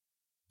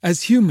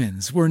As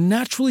humans, we're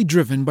naturally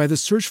driven by the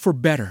search for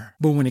better.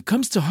 But when it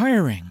comes to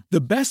hiring,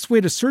 the best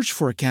way to search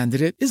for a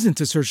candidate isn't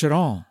to search at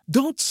all.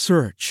 Don't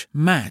search,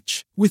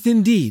 match with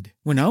Indeed.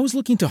 When I was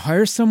looking to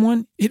hire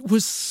someone, it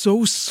was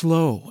so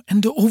slow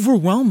and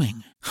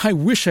overwhelming. I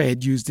wish I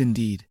had used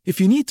Indeed.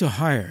 If you need to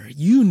hire,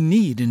 you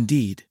need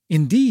Indeed.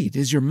 Indeed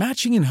is your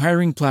matching and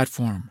hiring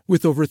platform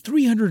with over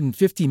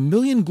 350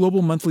 million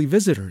global monthly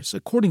visitors,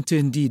 according to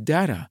Indeed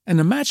data, and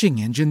a matching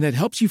engine that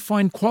helps you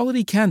find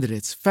quality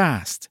candidates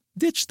fast.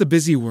 Ditch the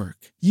busy work.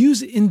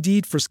 Use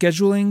Indeed for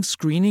scheduling,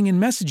 screening,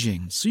 and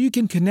messaging so you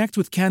can connect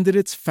with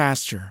candidates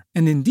faster.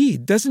 And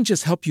Indeed doesn't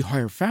just help you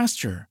hire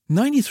faster.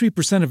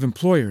 93% of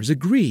employers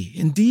agree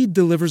Indeed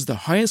delivers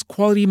the highest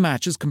quality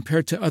matches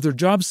compared to other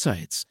job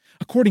sites,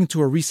 according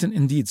to a recent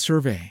Indeed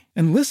survey.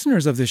 And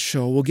listeners of this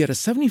show will get a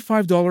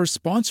 $75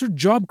 sponsored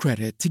job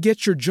credit to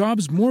get your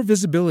jobs more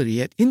visibility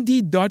at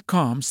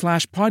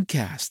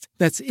Indeed.com/podcast.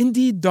 That's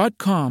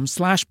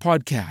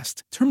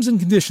Indeed.com/podcast. Terms and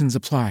conditions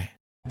apply.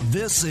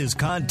 This is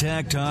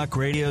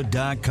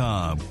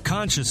ContactTalkRadio.com.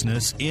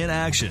 Consciousness in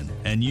action.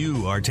 And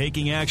you are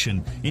taking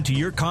action into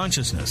your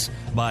consciousness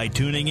by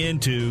tuning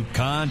into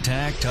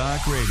Contact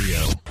Talk Radio.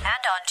 And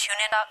on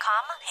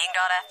TuneIn.com,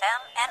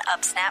 Hing.fm, and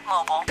UpSnap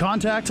Mobile.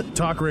 Contact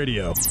Talk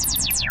Radio.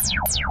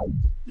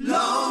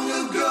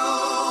 Long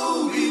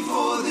ago,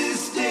 before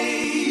this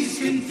day's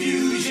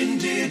confusion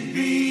did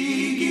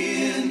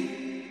begin,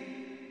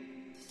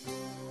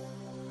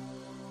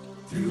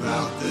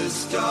 throughout the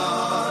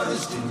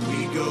stars did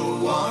we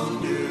go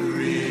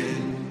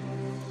wandering.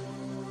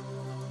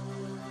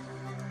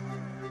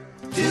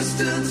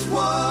 Distance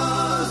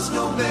was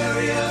no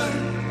barrier,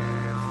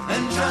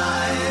 and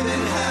time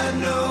it had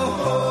no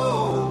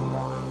hope.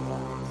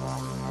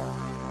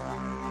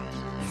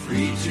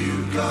 Free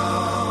to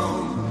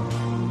come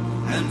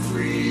and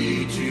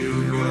free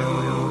to go.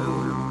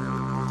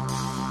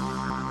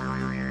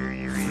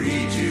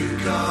 Free to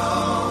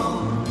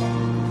come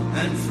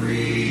and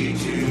free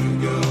to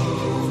go.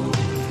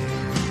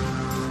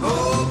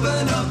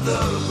 Open up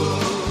the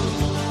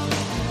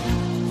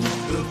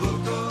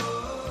book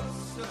of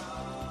stars.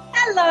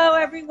 Hello,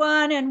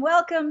 everyone, and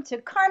welcome to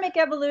Karmic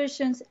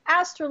Evolutions,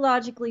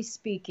 Astrologically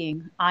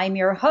Speaking. I'm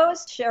your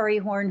host, Sherry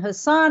Horn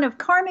Hassan of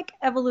Karmic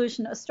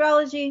Evolution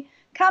Astrology,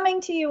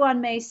 coming to you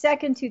on May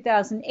 2nd,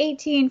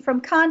 2018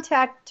 from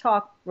Contact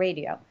Talk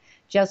Radio.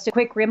 Just a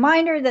quick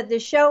reminder that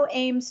this show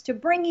aims to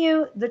bring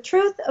you the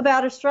truth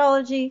about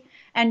astrology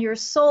and your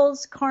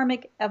soul's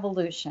karmic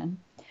evolution.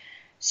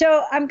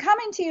 So I'm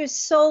coming to you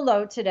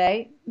solo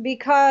today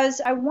because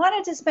I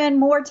wanted to spend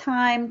more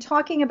time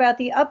talking about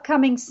the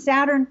upcoming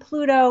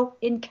Saturn-Pluto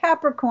in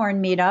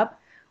Capricorn meetup,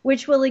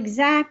 which will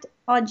exact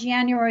on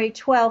January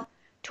 12th,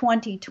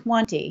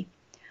 2020.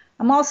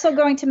 I'm also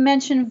going to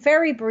mention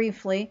very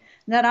briefly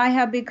that I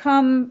have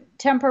become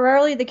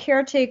temporarily the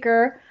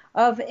caretaker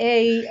of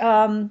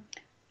a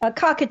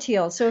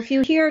cockatiel. So if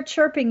you hear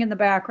chirping in the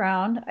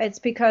background, it's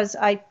because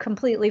I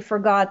completely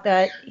forgot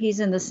that he's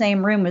in the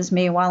same room as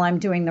me while I'm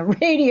doing the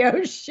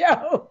radio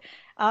show.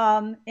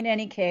 In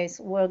any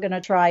case, we're going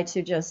to try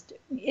to just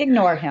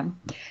ignore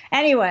him.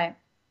 Anyway,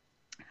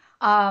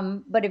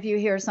 but if you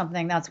hear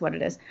something, that's what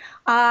it is.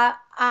 I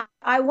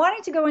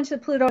wanted to go into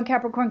the Pluto and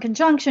Capricorn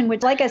conjunction,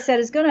 which, like I said,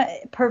 is going to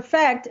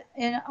perfect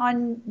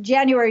on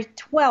January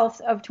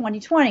 12th of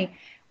 2020,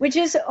 which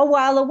is a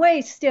while away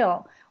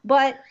still.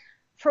 But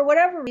for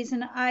whatever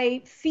reason,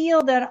 I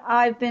feel that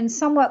I've been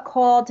somewhat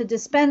called to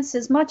dispense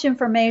as much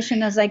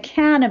information as I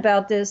can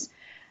about this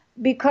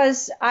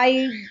because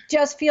I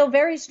just feel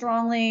very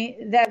strongly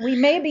that we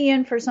may be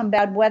in for some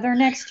bad weather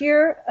next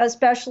year,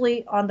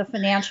 especially on the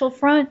financial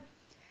front.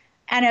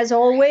 And as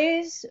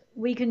always,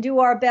 we can do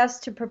our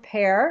best to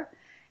prepare.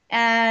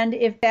 And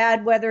if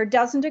bad weather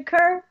doesn't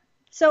occur,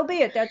 so be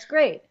it. That's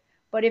great.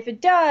 But if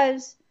it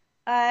does,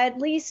 at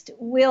least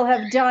we'll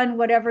have done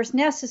whatever's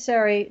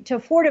necessary to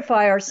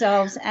fortify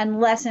ourselves and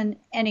lessen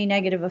any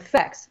negative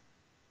effects.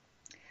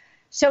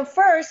 So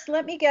first,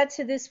 let me get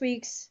to this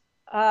week's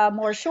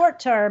more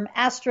short-term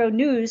astro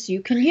news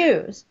you can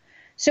use.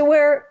 So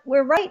we're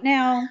right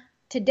now,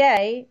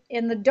 today,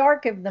 in the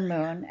dark of the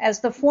moon as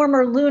the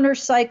former lunar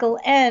cycle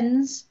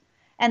ends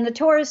and the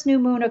Taurus new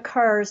moon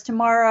occurs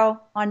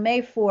tomorrow on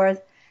May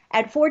 4th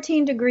at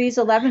 14 degrees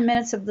 11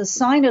 minutes of the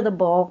sign of the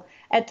bull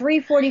at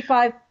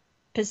 3:45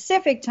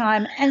 Pacific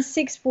time and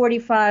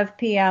 6:45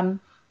 p.m.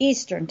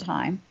 Eastern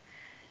time.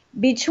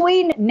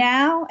 Between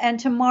now and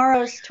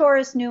tomorrow's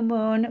Taurus new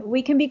moon,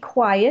 we can be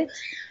quiet,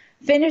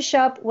 finish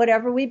up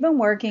whatever we've been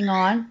working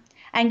on,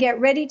 and get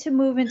ready to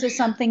move into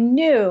something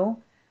new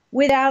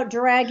without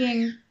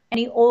dragging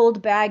any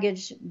old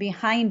baggage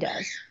behind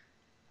us.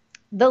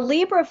 The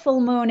Libra full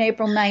moon,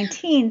 April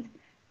 19th,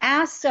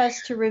 asks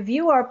us to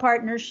review our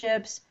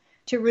partnerships,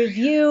 to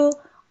review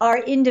our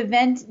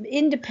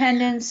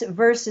independence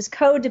versus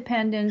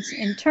codependence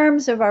in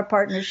terms of our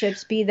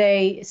partnerships, be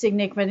they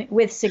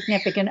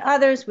significant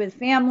others, with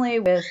family,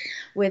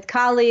 with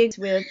colleagues,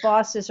 with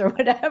bosses, or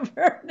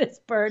whatever. This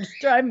bird's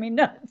driving me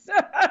nuts.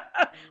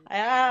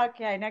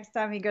 Okay, next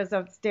time he goes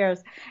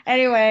upstairs.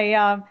 Anyway,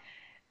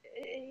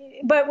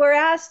 but we're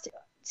asked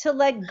to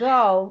let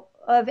go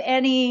of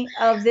any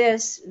of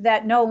this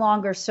that no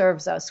longer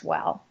serves us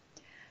well.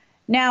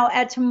 Now,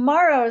 at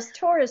tomorrow's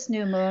Taurus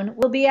new moon,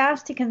 we'll be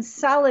asked to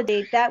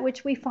consolidate that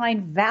which we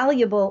find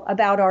valuable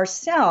about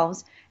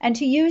ourselves and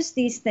to use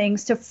these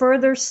things to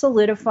further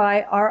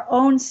solidify our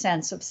own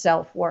sense of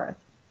self-worth.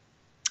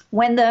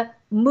 When the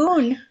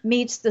moon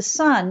meets the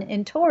sun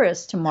in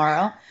Taurus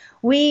tomorrow,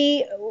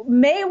 we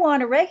may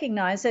want to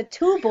recognize that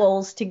two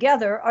bulls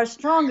together are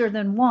stronger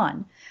than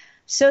one.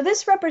 So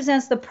this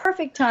represents the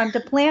perfect time to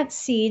plant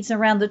seeds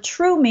around the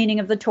true meaning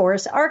of the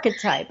Taurus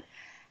archetype,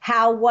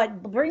 how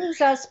what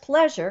brings us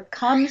pleasure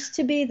comes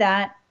to be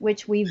that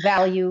which we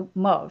value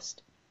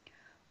most.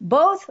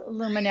 Both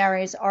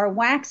luminaries are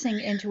waxing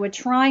into a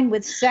trine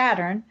with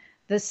Saturn,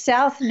 the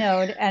South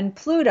Node, and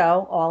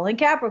Pluto, all in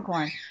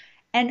Capricorn.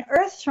 An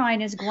Earth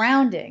trine is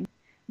grounding,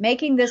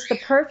 making this the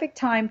perfect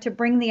time to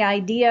bring the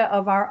idea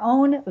of our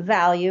own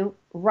value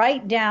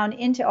right down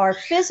into our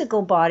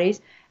physical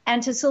bodies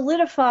and to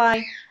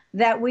solidify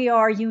that we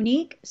are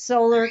unique,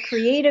 solar,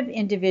 creative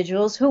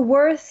individuals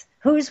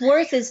whose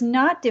worth is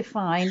not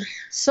defined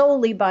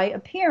solely by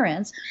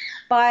appearance,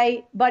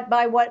 but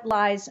by what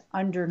lies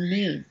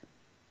underneath.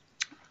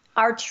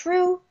 Our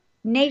true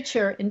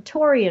nature in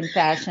Taurian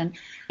fashion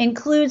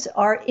includes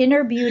our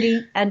inner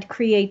beauty and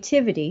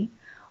creativity,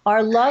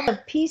 our love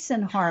of peace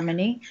and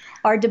harmony,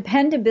 our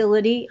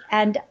dependability,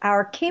 and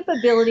our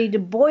capability to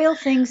boil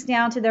things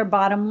down to their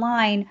bottom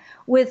line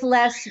with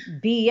less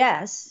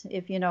BS,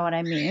 if you know what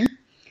I mean.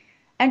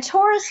 And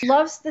Taurus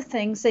loves the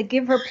things that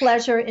give her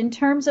pleasure in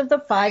terms of the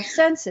five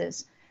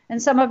senses.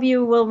 And some of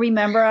you will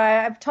remember,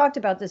 I've talked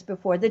about this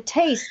before, the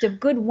taste of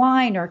good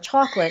wine or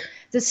chocolate,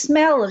 the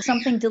smell of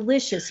something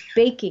delicious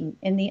baking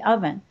in the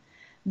oven,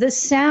 the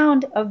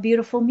sound of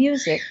beautiful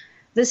music,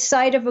 the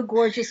sight of a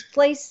gorgeous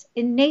place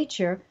in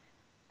nature,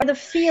 or the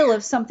feel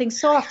of something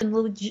soft and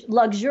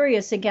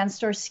luxurious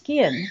against our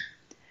skin.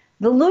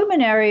 The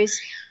luminaries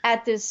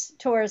at this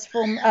Taurus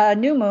full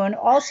new moon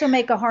also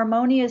make a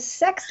harmonious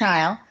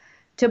sextile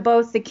to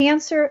both the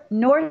Cancer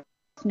North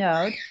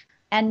Node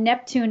and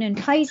Neptune in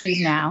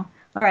Pisces now.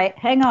 All right,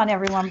 hang on,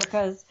 everyone,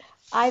 because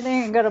I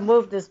think I'm going to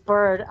move this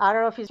bird. I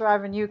don't know if he's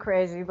driving you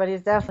crazy, but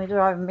he's definitely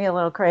driving me a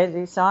little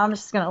crazy, so I'm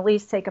just going to at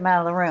least take him out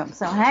of the room.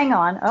 So hang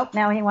on. Oh,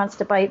 now he wants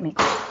to bite me.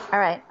 All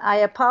right, I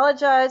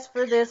apologize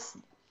for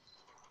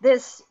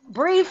this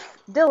brief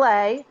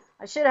delay.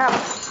 I should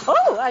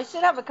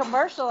have a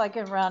commercial I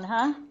can run,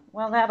 huh?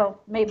 Well,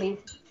 that'll maybe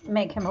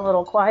make him a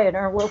little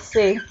quieter. We'll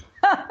see.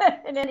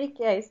 In any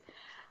case.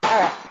 All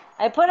right,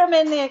 I put him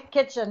in the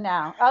kitchen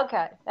now.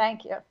 Okay,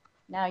 thank you.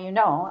 Now you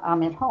know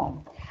I'm at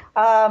home.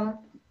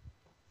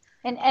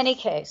 In any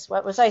case,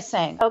 what was I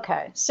saying?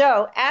 Okay,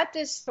 so at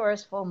this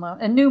Taurus full moon,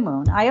 a new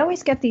moon, I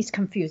always get these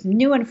confused,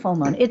 new and full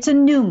moon. It's a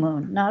new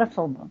moon, not a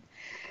full moon.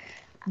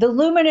 The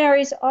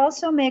luminaries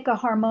also make a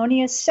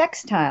harmonious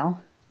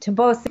sextile to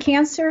both the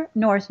Cancer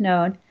North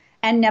Node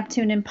and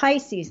Neptune in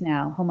Pisces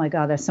now. Oh my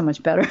God, that's so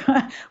much better.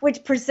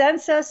 Which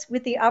presents us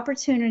with the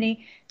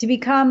opportunity to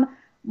become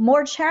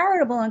more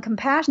charitable and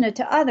compassionate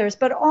to others,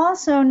 but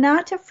also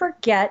not to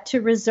forget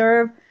to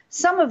reserve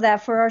some of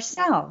that for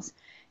ourselves.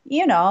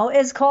 You know,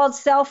 it's called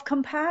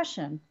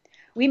self-compassion.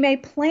 We may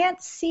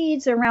plant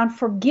seeds around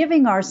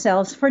forgiving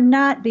ourselves for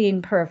not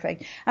being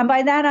perfect. And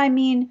by that I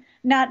mean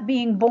not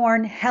being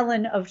born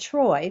Helen of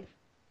Troy,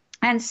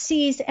 and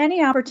seize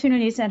any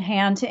opportunities at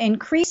hand to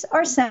increase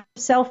our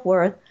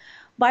self-worth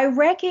by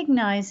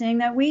recognizing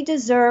that we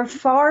deserve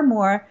far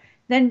more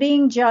than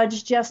being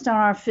judged just on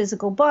our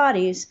physical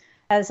bodies,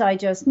 as I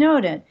just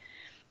noted.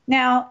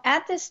 Now,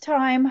 at this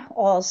time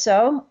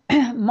also,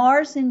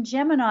 Mars in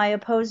Gemini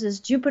opposes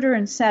Jupiter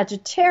in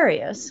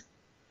Sagittarius.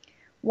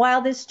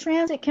 While this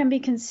transit can be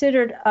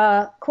considered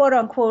a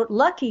quote-unquote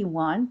lucky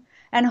one,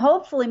 and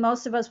hopefully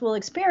most of us will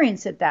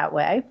experience it that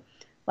way,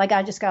 like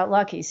I just got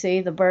lucky,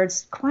 see, the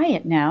bird's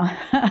quiet now,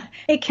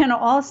 it can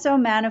also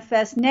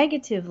manifest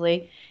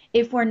negatively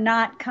if we're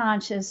not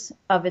conscious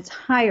of its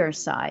higher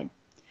side.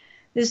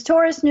 This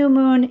Taurus new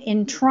moon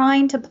in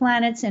trine to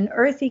planets in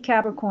earthy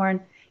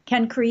Capricorn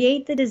can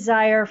create the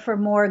desire for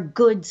more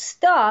good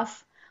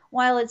stuff,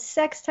 while its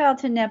sextile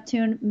to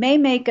Neptune may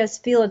make us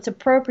feel it's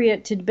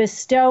appropriate to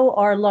bestow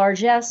our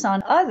largesse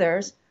on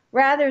others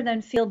rather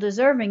than feel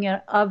deserving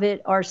of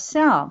it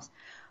ourselves.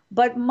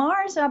 But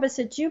Mars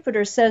opposite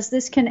Jupiter says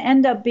this can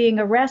end up being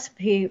a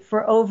recipe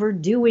for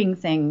overdoing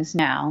things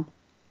now.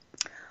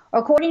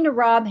 According to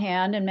Rob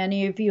Hand, and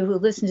many of you who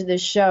listen to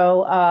this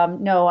show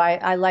know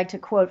I like to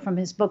quote from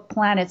his book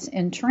Planets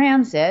in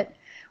Transit,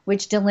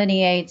 which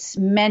delineates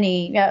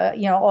many,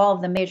 all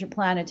of the major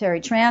planetary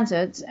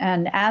transits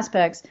and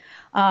aspects.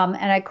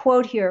 And I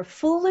quote here,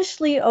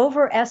 "Foolishly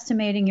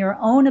overestimating your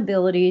own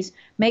abilities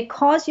may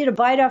cause you to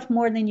bite off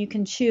more than you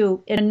can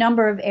chew in a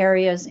number of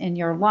areas in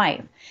your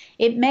life.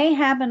 It may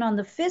happen on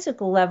the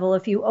physical level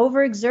if you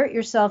overexert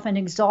yourself and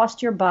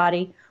exhaust your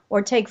body,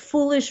 or take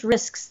foolish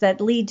risks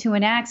that lead to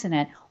an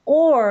accident,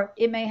 Or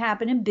it may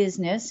happen in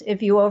business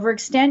if you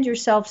overextend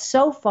yourself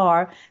so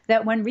far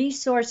that when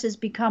resources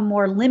become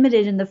more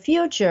limited in the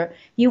future,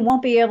 you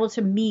won't be able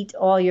to meet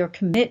all your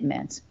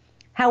commitments.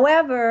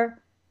 However,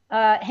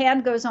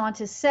 Hand goes on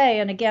to say,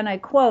 and again I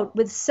quote,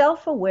 with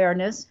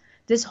self-awareness,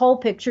 this whole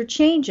picture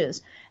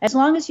changes. As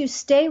long as you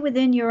stay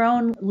within your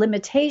own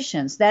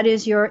limitations, that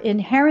is, your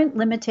inherent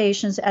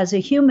limitations as a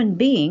human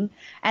being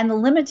and the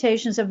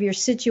limitations of your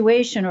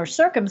situation or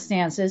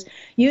circumstances,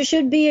 you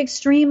should be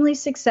extremely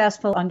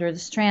successful under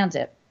this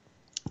transit.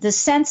 The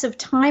sense of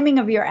timing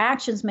of your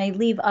actions may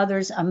leave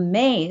others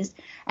amazed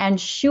and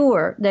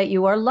sure that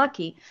you are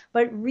lucky,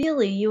 but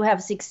really you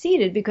have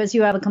succeeded because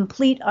you have a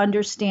complete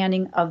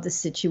understanding of the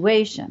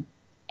situation.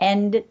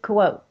 End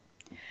quote.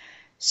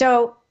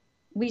 So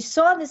we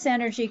saw this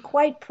energy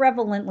quite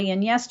prevalently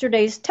in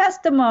yesterday's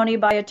testimony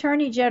by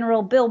Attorney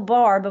General Bill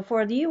Barr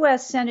before the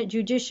U.S. Senate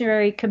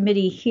Judiciary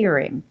Committee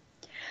hearing.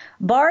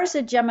 Barr's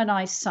a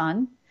Gemini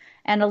sun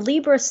and a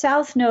Libra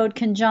South Node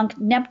conjunct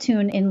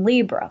Neptune in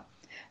Libra.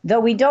 Though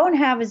we don't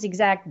have his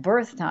exact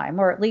birth time,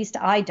 or at least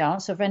I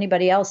don't, so if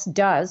anybody else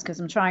does, because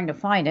I'm trying to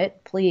find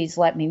it, please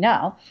let me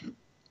know.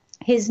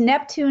 His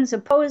Neptune's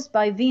opposed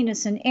by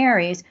Venus in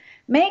Aries,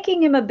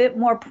 making him a bit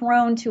more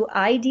prone to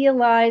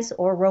idealize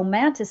or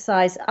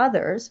romanticize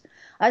others,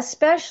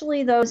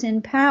 especially those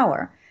in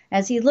power,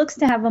 as he looks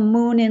to have a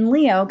moon in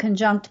Leo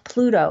conjunct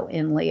Pluto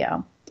in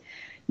Leo.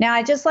 Now,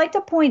 I just like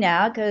to point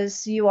out,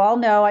 because you all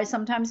know I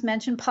sometimes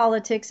mention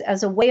politics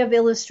as a way of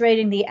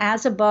illustrating the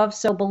as above,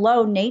 so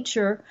below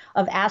nature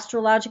of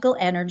astrological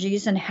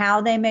energies and how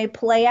they may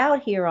play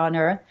out here on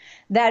Earth,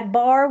 that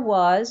Barr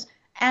was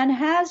and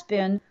has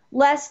been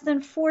less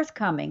than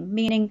forthcoming,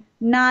 meaning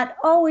not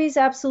always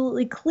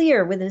absolutely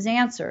clear with his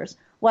answers,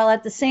 while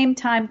at the same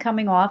time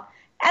coming off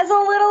as a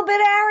little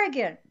bit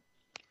arrogant,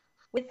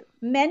 with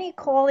many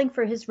calling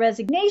for his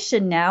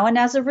resignation now, and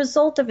as a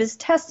result of his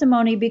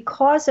testimony,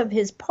 because of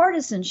his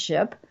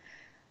partisanship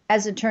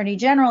as Attorney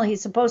General,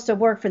 he's supposed to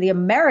work for the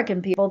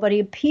American people, but he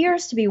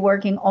appears to be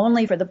working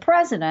only for the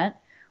president.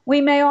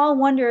 We may all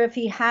wonder if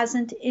he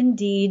hasn't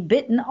indeed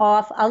bitten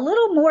off a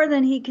little more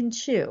than he can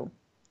chew.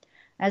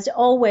 As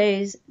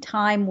always,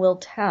 time will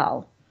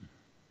tell.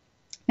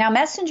 Now,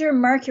 Messenger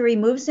Mercury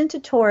moves into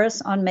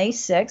Taurus on May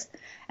 6th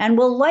and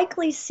will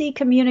likely see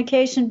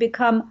communication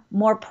become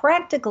more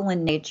practical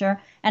in nature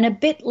and a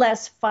bit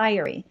less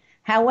fiery.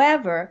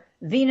 However,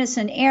 Venus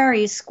in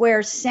Aries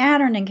squares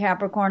Saturn in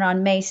Capricorn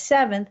on May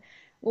 7th,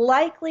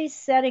 likely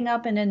setting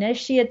up an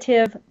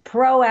initiative,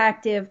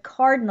 proactive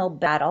cardinal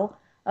battle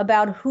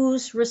about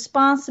whose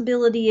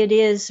responsibility it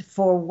is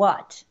for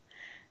what.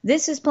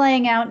 This is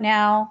playing out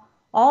now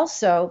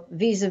also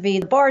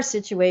vis-a-vis the Barr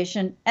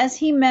situation. As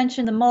he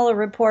mentioned, the Mueller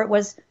report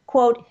was,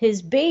 quote,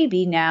 his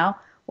baby now,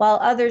 while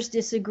others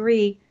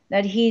disagree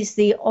that he's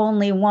the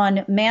only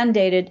one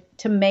mandated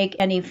to make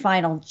any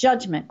final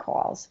judgment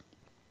calls.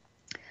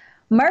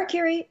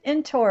 Mercury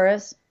in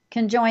Taurus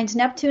conjoins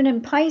Neptune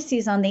in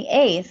Pisces on the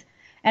 8th,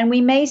 and we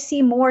may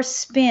see more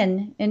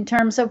spin in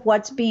terms of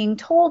what's being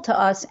told to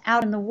us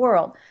out in the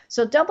world.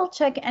 So double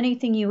check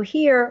anything you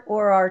hear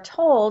or are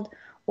told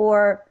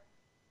or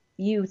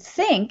you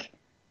think,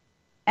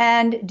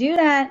 and do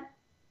that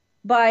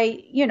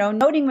by,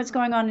 noting what's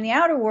going on in the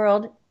outer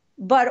world,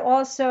 but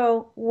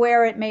also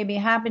where it may be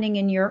happening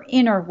in your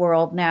inner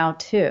world now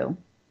too.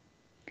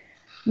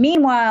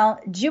 Meanwhile,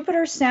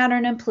 Jupiter,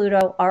 Saturn, and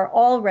Pluto are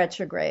all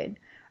retrograde,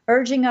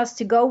 urging us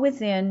to go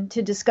within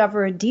to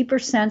discover a deeper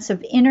sense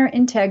of inner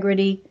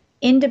integrity,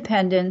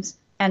 independence,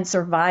 and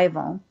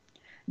survival.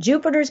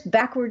 Jupiter's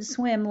backward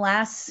swim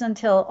lasts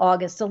until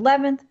August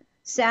 11th,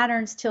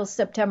 Saturn's till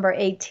September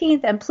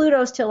 18th, and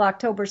Pluto's till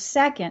October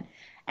 2nd,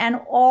 and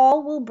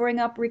all will bring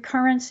up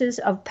recurrences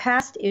of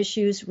past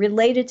issues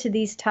related to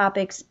these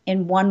topics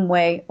in one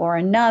way or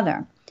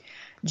another.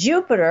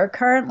 Jupiter,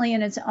 currently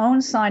in its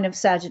own sign of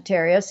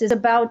Sagittarius, is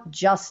about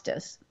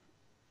justice.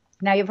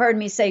 Now, you've heard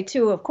me say,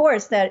 too, of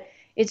course, that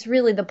it's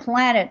really the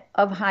planet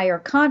of higher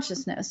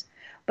consciousness.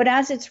 But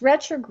as it's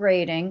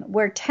retrograding,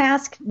 we're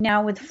tasked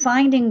now with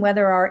finding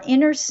whether our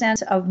inner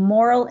sense of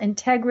moral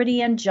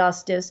integrity and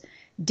justice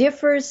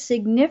differs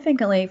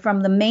significantly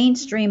from the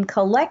mainstream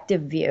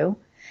collective view,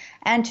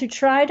 and to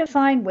try to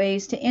find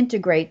ways to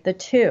integrate the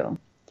two.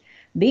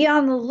 Be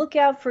on the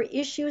lookout for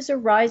issues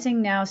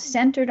arising now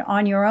centered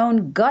on your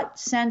own gut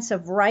sense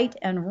of right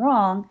and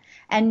wrong,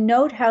 and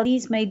note how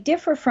these may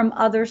differ from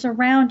others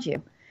around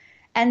you.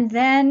 And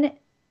then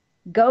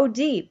go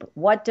deep.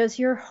 What does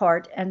your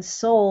heart and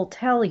soul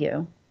tell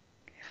you?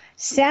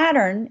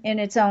 Saturn, in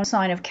its own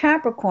sign of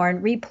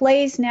Capricorn,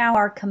 replays now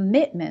our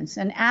commitments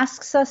and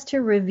asks us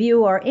to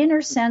review our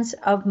inner sense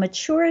of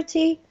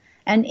maturity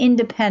and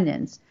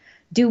independence.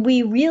 Do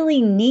we really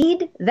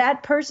need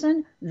that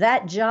person,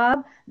 that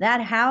job,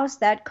 that house,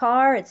 that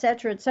car,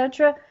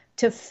 etc.,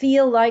 to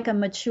feel like a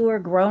mature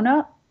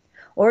grown-up?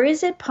 Or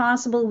is it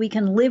possible we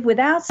can live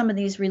without some of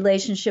these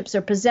relationships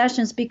or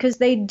possessions because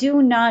they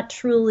do not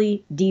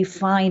truly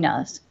define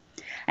us?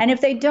 And if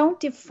they don't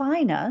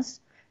define us,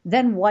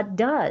 then what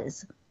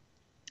does?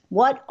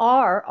 What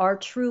are our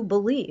true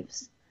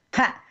beliefs?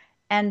 Ha!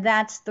 And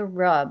that's the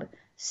rub.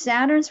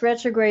 Saturn's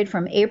retrograde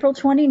from April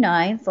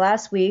 29th,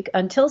 last week,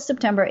 until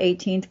September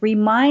 18th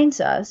reminds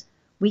us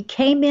we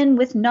came in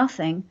with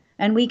nothing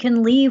and we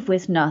can leave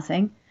with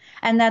nothing,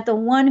 and that the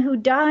one who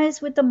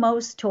dies with the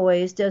most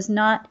toys does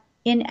not,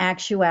 in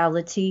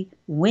actuality,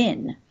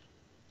 win.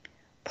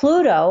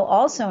 Pluto,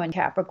 also in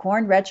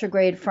Capricorn,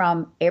 retrograde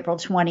from April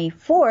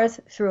 24th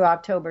through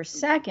October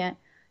 2nd,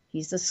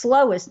 he's the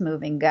slowest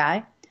moving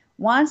guy,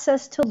 wants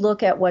us to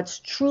look at what's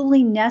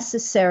truly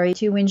necessary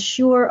to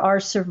ensure our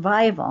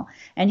survival.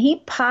 And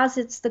he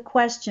posits the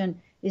question,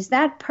 is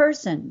that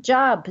person,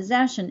 job,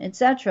 possession,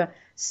 etc.,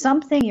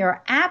 something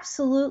you're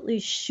absolutely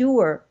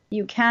sure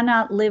you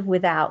cannot live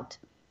without?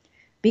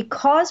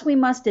 Because we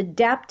must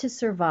adapt to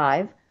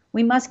survive,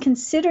 we must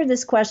consider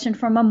this question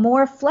from a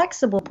more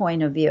flexible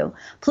point of view.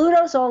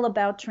 Pluto's all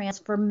about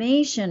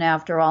transformation,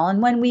 after all,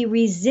 and when we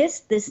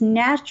resist this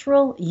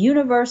natural,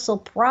 universal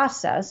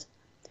process,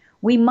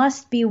 we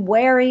must be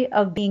wary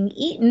of being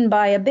eaten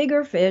by a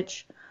bigger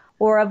fish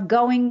or of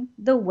going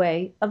the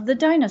way of the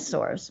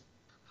dinosaurs.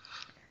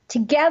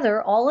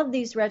 Together, all of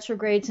these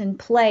retrogrades in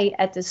play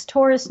at this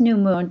Taurus new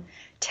moon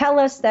tell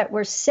us that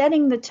we're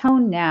setting the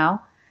tone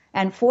now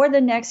and for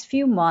the next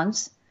few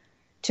months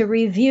to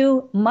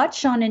review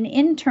much on an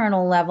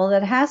internal level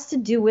that has to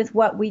do with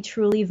what we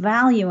truly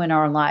value in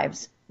our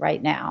lives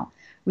right now.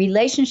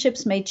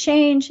 Relationships may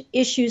change,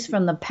 issues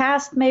from the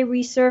past may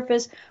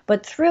resurface,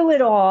 but through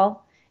it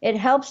all, it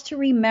helps to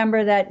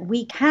remember that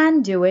we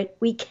can do it,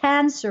 we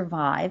can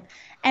survive,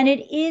 and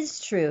it is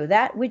true.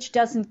 That which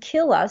doesn't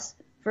kill us,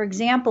 for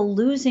example,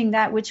 losing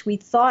that which we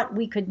thought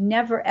we could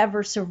never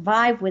ever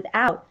survive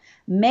without,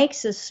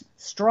 makes us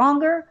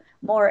stronger,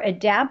 more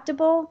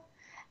adaptable,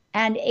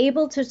 and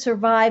able to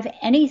survive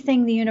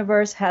anything the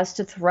universe has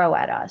to throw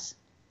at us.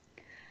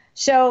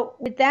 So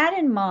with that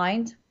in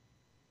mind,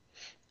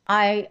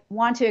 I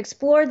want to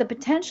explore the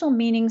potential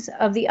meanings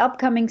of the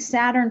upcoming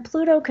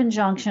Saturn-Pluto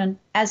conjunction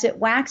as it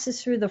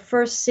waxes through the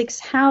first 6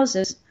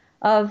 houses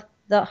of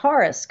the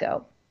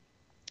horoscope.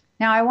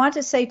 Now, I want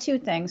to say 2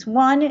 things.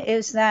 One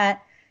is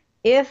that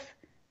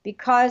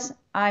because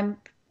I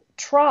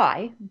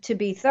try to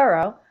be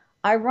thorough,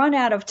 I run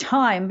out of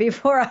time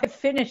before I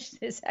finish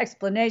this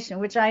explanation,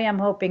 which I am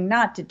hoping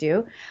not to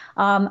do.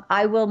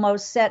 I will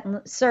most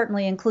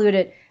certainly include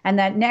it, and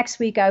that next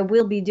week I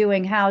will be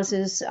doing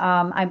houses.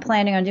 I'm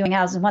planning on doing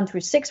houses 1 through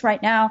 6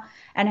 right now,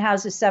 and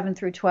houses 7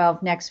 through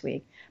 12 next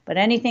week. But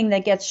anything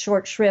that gets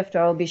short shrift,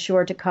 I will be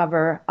sure to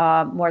cover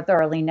more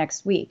thoroughly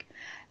next week.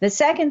 The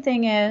second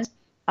thing is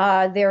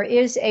there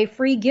is a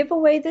free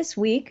giveaway this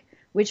week,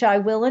 which I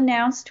will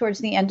announce towards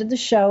the end of the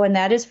show, and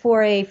that is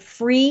for a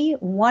free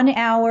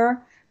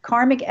 1-hour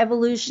Karmic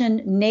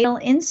Evolution Natal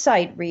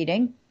Insight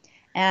reading,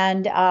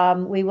 and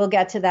we will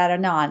get to that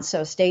anon,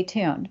 so stay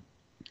tuned.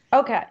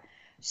 Okay,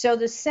 so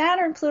the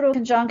Saturn-Pluto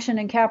conjunction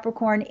in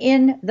Capricorn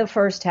in the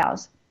first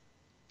house.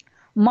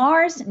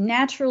 Mars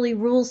naturally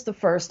rules the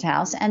first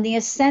house, and the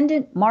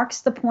ascendant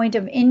marks the point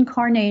of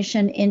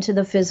incarnation into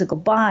the physical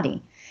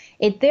body.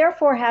 It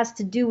therefore has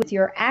to do with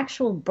your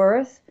actual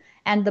birth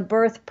and the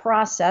birth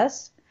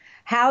process,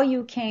 how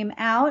you came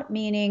out,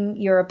 meaning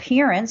your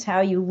appearance, how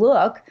you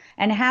look,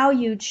 and how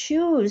you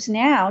choose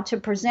now to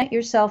present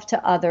yourself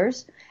to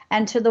others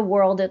and to the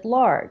world at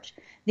large.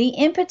 The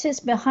impetus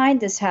behind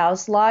this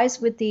house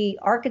lies with the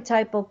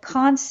archetypal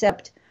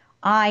concept,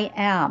 I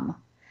am.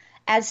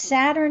 As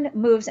Saturn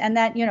moves, and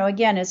that,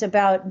 again, is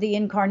about the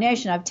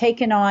incarnation.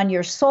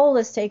 Your soul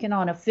has taken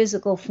on a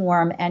physical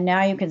form, and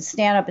now you can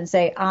stand up and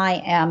say,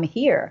 I am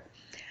here.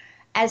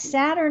 As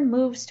Saturn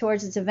moves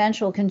towards its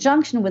eventual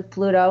conjunction with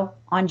Pluto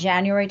on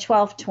January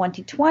 12,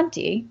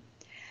 2020,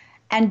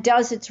 and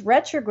does its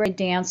retrograde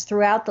dance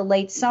throughout the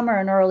late summer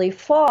and early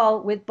fall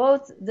with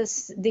both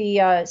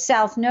the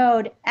South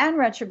Node and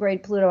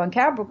retrograde Pluto in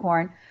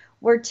Capricorn,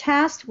 we're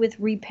tasked with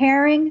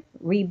repairing,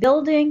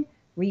 rebuilding,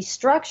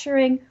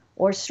 restructuring,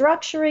 or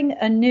structuring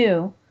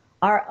anew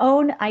our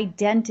own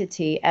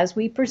identity as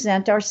we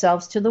present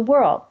ourselves to the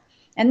world.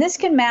 And this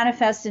can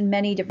manifest in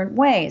many different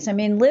ways.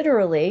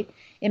 Literally,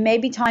 it may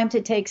be time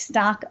to take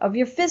stock of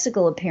your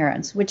physical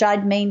appearance, which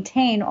I'd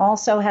maintain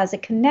also has a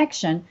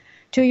connection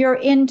to your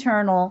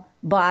internal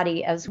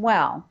body as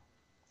well,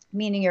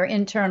 meaning your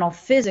internal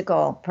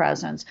physical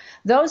presence.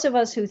 Those of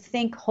us who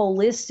think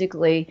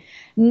holistically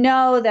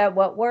know that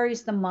what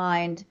worries the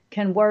mind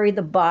can worry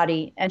the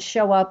body and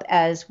show up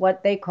as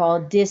what they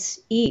call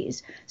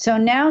dis-ease. So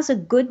now's a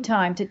good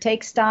time to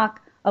take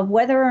stock of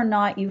whether or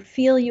not you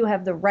feel you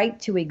have the right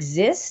to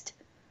exist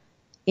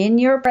in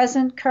your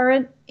present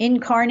current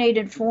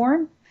incarnated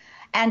form,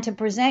 and to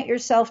present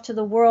yourself to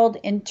the world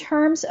in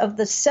terms of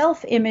the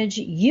self-image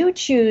you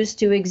choose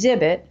to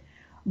exhibit,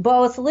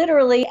 both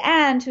literally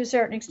and to a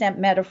certain extent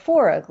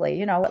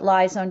metaphorically, what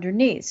lies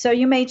underneath. So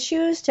you may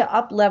choose to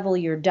up-level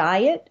your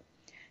diet,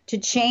 to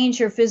change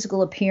your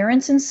physical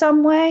appearance in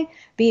some way,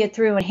 be it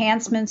through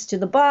enhancements to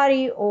the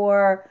body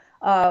or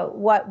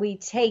what we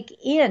take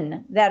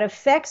in that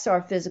affects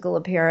our physical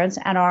appearance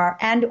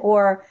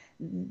or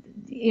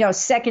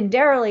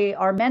secondarily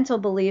our mental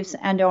beliefs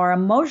and our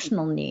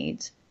emotional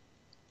needs.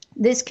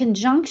 This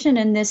conjunction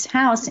in this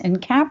house in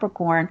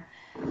Capricorn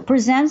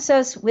presents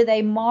us with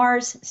a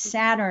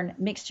Mars-Saturn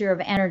mixture of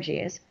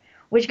energies,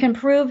 which can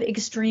prove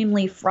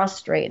extremely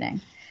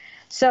frustrating.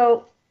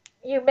 So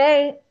you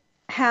may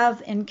either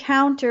have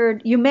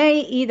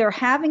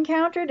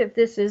encountered, if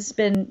this has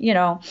been,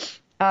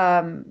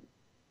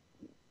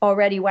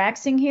 already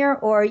waxing here,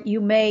 or you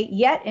may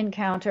yet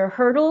encounter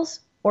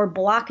hurdles or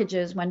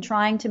blockages when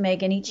trying to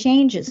make any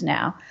changes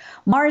now.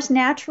 Mars'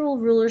 natural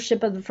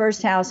rulership of the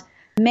first house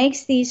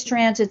makes these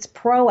transits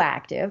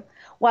proactive,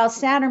 while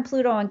Saturn,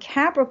 Pluto, and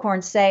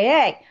Capricorn say,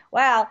 hey,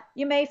 well,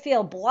 you may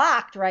feel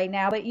blocked right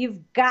now, but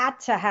you've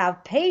got to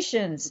have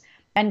patience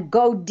and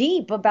go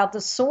deep about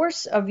the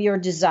source of your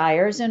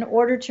desires in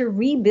order to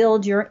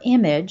rebuild your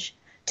image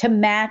to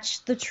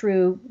match the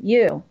true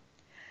you.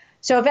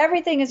 So if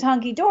everything is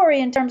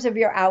hunky-dory in terms of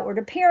your outward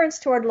appearance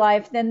toward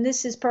life, then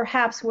this is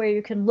perhaps where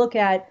you can look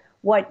at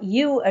what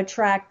you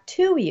attract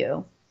to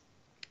you.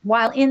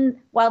 While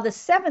the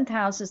seventh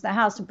house is the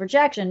house of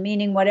projection,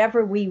 meaning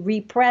whatever we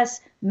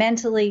repress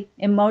mentally,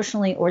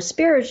 emotionally, or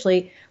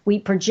spiritually, we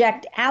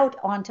project out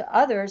onto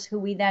others who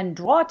we then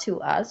draw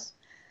to us.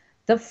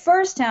 The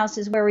first house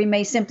is where we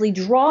may simply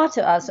draw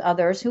to us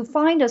others who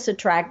find us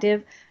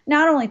attractive,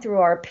 not only through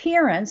our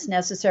appearance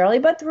necessarily,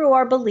 but through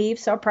our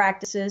beliefs, our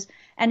practices,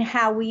 and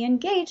how we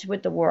engage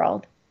with the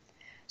world.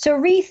 So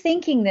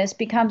rethinking this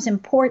becomes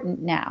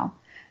important now.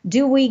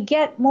 Do we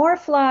get more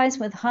flies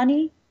with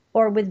honey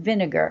or with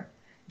vinegar?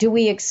 Do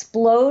we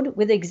explode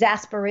with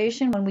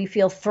exasperation when we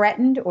feel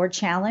threatened or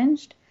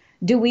challenged?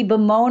 Do we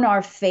bemoan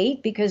our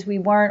fate because we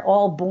weren't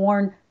all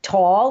born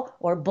tall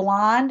or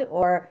blonde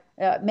or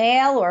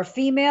male or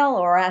female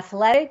or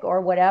athletic or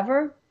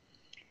whatever?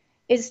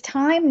 It's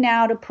time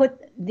now to put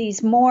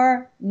these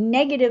more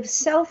negative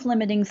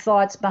self-limiting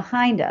thoughts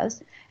behind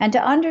us and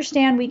to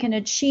understand we can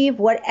achieve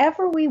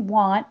whatever we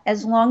want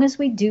as long as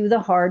we do the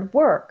hard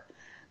work.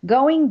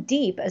 Going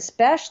deep,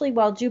 especially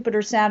while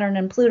Jupiter, Saturn,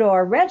 and Pluto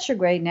are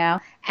retrograde now,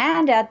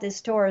 and at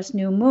this Taurus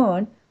new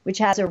moon, which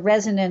has a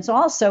resonance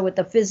also with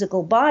the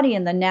physical body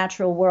and the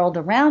natural world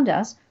around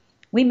us,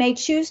 we may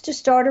choose to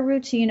start a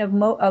routine of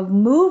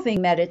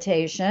moving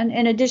meditation,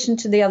 in addition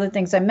to the other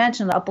things I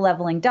mentioned,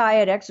 up-leveling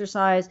diet,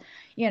 exercise,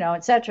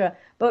 etc.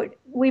 But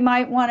we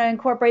might want to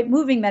incorporate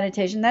moving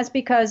meditation. That's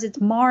because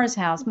it's Mars'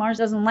 house. Mars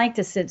doesn't like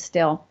to sit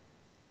still.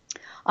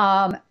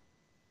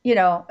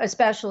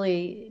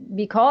 Especially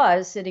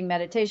because sitting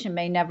meditation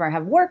may never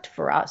have worked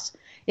for us.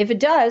 If it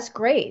does,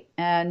 great.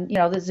 And,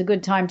 this is a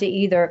good time to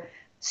either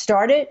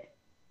start it,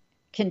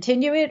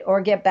 continue it, or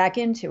get back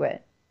into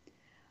it.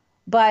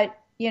 But,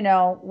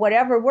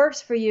 whatever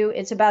works for you,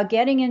 it's about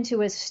getting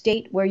into a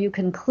state where you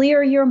can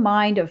clear your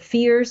mind of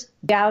fears,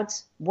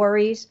 doubts,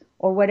 worries,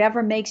 or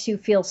whatever makes you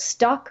feel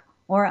stuck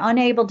or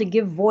unable to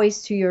give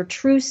voice to your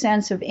true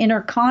sense of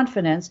inner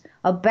confidence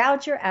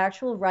about your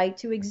actual right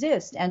to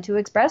exist and to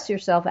express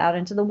yourself out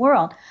into the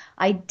world.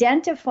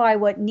 Identify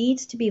what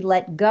needs to be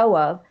let go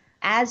of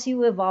as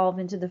you evolve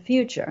into the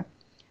future.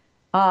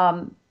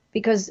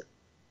 Because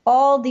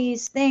all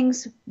these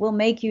things will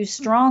make you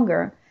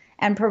stronger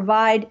and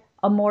provide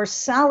a more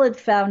solid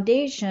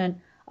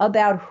foundation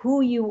about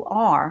who you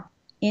are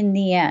in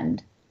the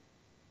end.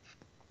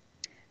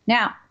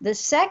 Now, the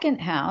second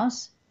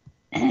house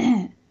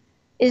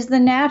is the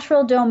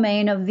natural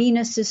domain of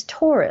Venus's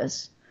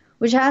Taurus,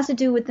 which has to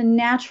do with the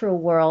natural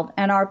world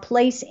and our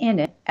place in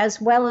it, as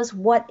well as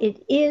what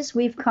it is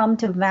we've come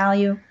to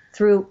value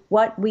through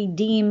what we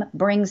deem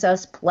brings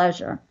us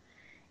pleasure.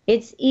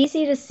 It's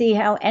easy to see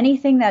how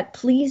anything that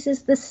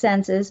pleases the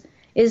senses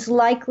is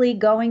likely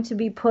going to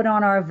be put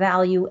on our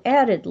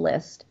value-added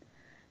list.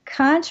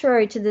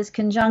 Contrary to this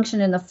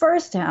conjunction in the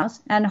first house,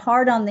 and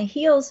hard on the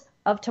heels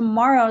of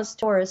tomorrow's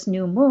Taurus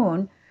new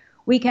moon,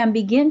 we can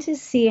begin to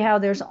see how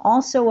there's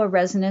also a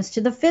resonance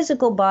to the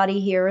physical body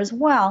here as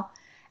well,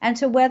 and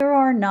to whether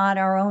or not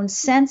our own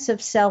sense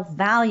of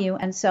self-value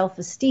and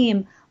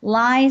self-esteem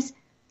lies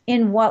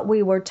in what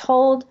we were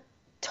told,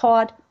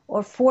 taught,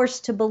 or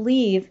forced to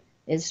believe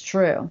is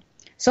true.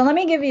 So let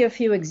me give you a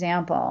few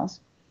examples.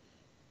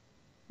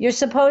 You're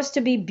supposed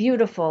to be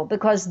beautiful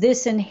because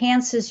this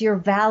enhances your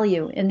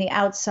value in the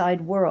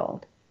outside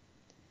world.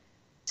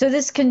 So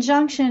this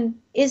conjunction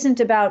isn't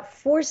about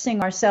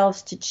forcing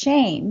ourselves to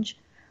change.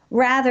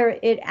 Rather,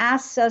 it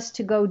asks us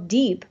to go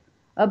deep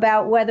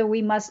about whether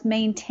we must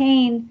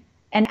maintain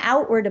an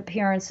outward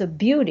appearance of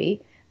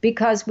beauty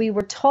because we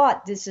were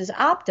taught this is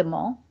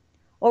optimal,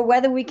 or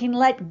whether we can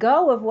let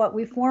go of what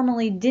we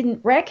formerly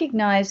didn't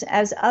recognize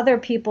as other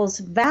people's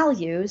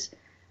values.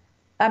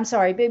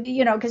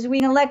 Because we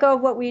can let go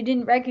of what we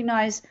didn't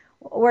recognize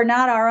were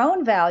not our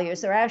own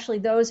values. They're actually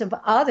those of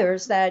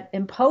others that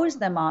impose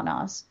them on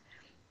us.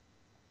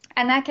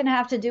 And that can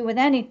have to do with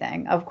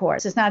anything, of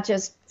course. It's not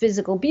just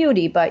physical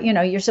beauty, but,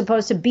 you're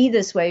supposed to be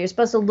this way. You're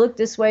supposed to look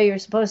this way. You're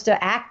supposed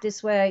to act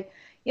this way,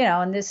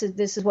 and this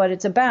is what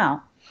it's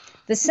about.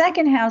 The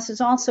second house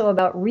is also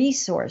about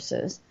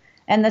resources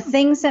and the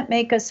things that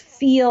make us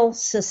feel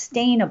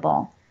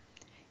sustainable.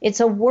 It's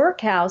a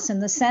workhouse in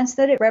the sense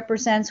that it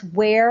represents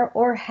where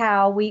or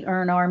how we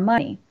earn our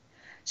money.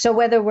 So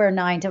whether we're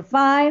 9 to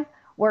 5,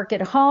 work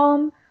at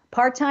home,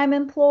 part-time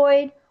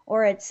employed,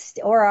 or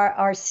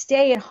our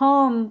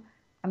stay-at-home,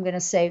 I'm going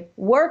to say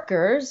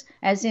workers,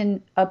 as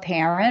in a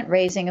parent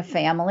raising a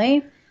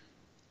family,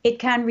 it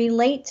can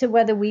relate to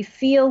whether we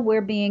feel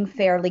we're being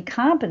fairly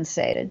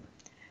compensated.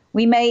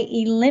 We may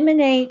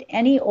eliminate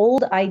any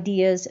old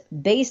ideas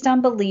based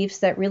on beliefs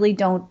that really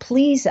don't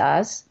please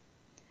us,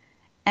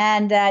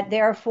 and that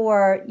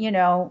therefore,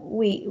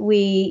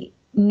 we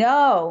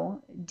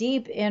know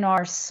deep in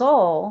our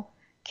soul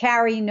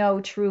carry no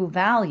true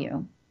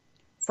value.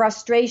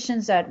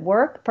 Frustrations at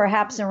work,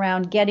 perhaps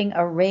around getting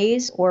a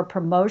raise or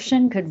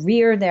promotion, could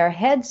rear their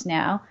heads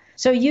now.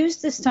 So use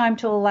this time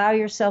to allow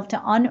yourself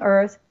to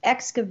unearth,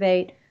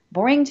 excavate,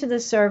 bring to the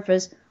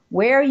surface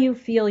where you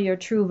feel your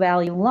true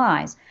value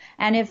lies.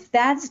 And if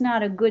that's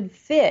not a good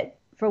fit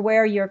for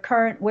where you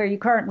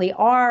currently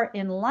are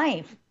in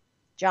life,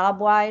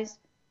 job-wise,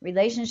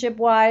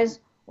 relationship-wise,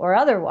 or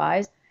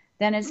otherwise,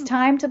 then it's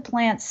time to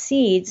plant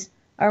seeds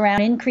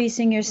around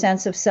increasing your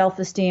sense of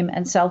self-esteem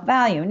and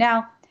self-value.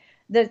 Now,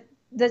 the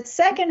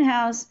second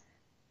house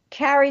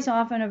carries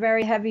often a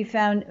very heavy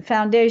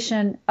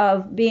foundation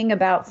of being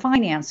about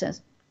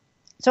finances.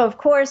 So, of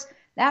course,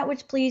 that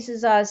which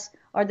pleases us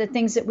are the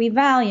things that we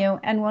value,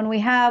 and when we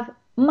have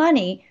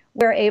money,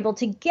 we're able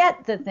to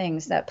get the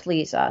things that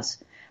please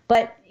us.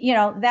 But,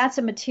 that's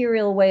a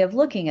material way of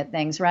looking at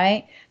things,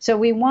 right? So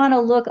we want to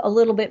look a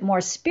little bit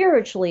more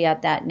spiritually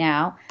at that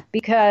now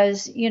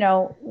because,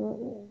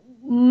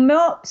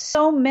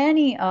 so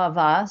many of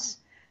us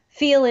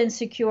feel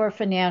insecure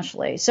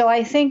financially. So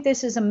I think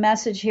this is a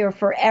message here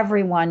for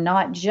everyone,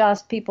 not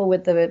just people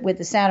with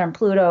the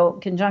Saturn-Pluto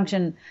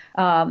conjunction,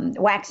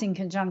 waxing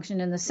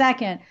conjunction in the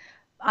second.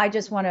 I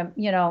just want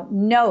to,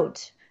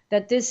 note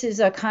that this is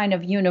a kind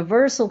of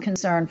universal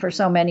concern for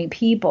so many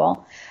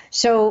people.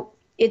 So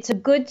it's a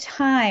good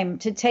time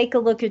to take a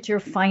look at your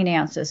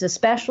finances,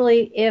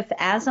 especially if,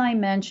 as I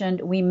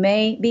mentioned, we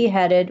may be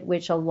headed,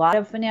 which a lot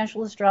of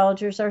financial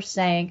astrologers are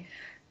saying,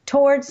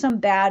 towards some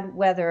bad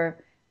weather,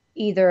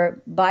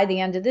 either by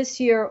the end of this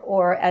year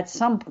or at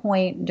some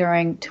point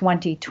during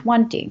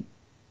 2020.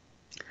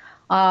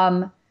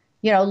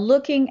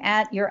 Looking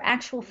at your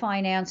actual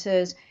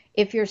finances,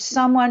 if you're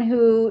someone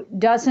who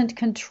doesn't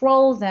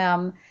control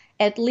them,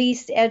 at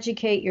least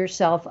educate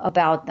yourself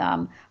about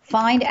them.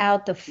 Find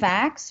out the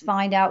facts,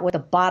 find out what the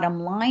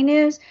bottom line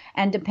is,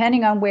 and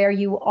depending on where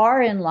you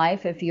are in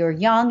life, if you're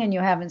young and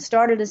you haven't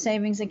started a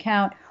savings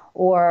account,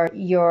 or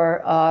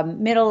you're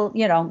middle,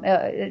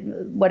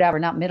 whatever,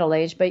 not middle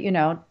age, but,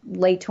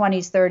 late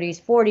 20s,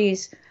 30s,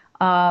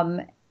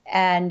 40s,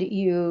 and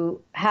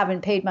you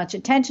haven't paid much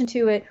attention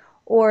to it,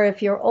 or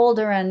if you're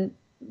older and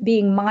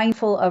being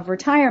mindful of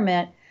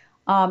retirement,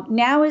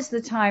 now is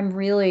the time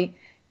really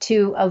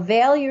to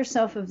avail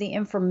yourself of the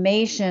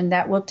information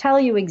that will tell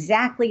you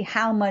exactly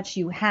how much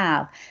you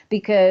have,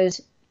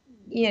 because,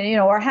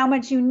 or how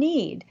much you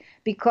need,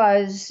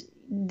 because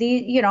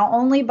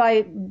only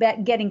by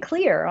getting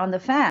clear on the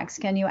facts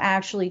can you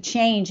actually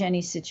change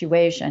any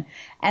situation.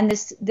 And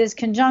this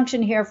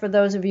conjunction here, for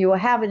those of you who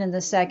have it in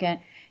the second,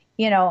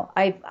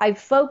 I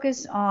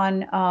focus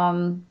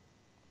on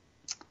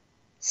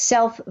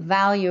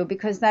self-value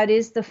because that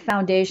is the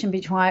foundation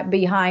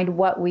behind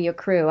what we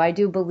accrue. I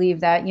do believe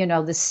that,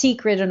 the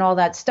secret and all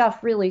that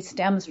stuff really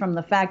stems from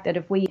the fact that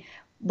if we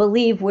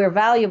believe we're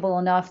valuable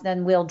enough,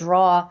 then we'll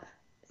draw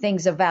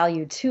things of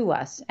value to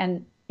us.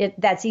 And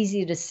that's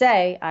easy to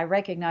say, I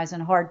recognize,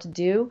 and hard to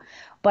do,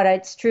 but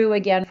it's true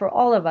again for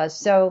all of us.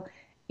 So,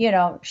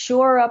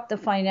 shore up the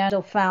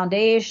financial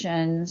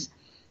foundations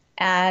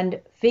and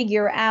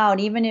figure out,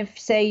 even if,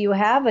 say, you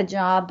have a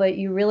job, but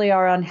you really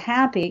are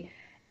unhappy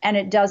and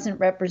it doesn't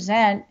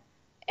represent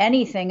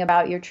anything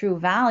about your true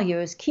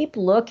values, keep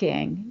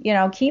looking,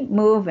 keep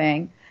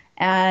moving,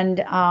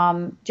 and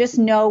just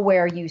know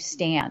where you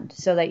stand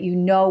so that you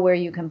know where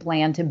you can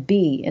plan to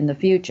be in the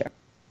future.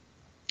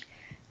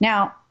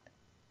 Now,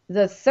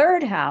 the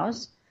third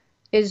house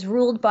is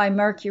ruled by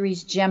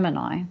Mercury's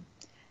Gemini,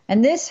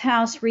 and this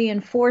house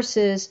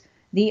reinforces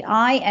the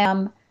I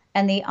am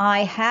and the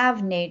I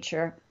have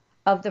nature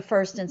of the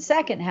first and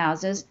second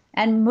houses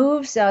and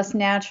moves us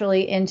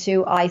naturally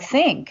into I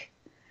think.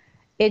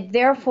 It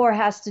therefore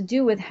has to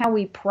do with how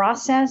we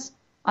process,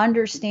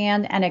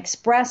 understand, and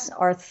express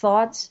our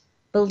thoughts,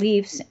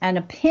 beliefs, and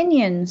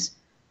opinions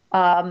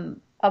of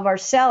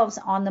ourselves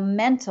on the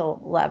mental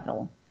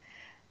level.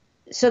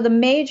 So the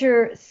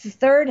major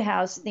third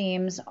house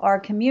themes are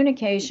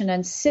communication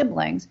and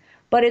siblings,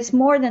 but it's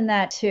more than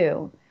that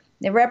too.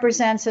 It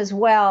represents as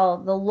well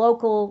the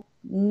local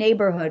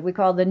neighborhood, we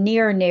call the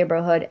near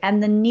neighborhood,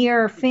 and the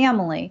near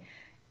family,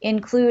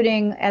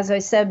 including, as I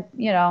said,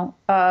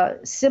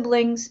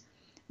 siblings,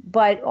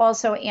 but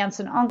also aunts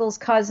and uncles,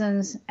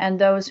 cousins, and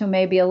those who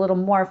may be a little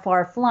more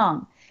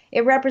far-flung.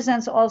 It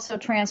represents also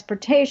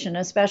transportation,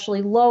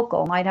 especially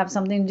local. Might have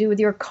something to do with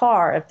your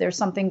car. If there's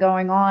something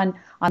going on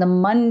a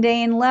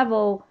mundane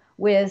level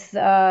with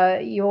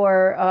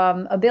your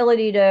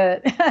ability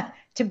to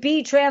to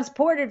be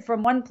transported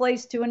from one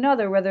place to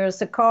another, whether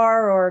it's a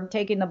car or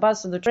taking the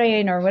bus or the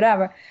train or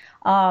whatever.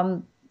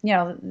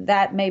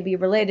 That may be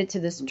related to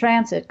this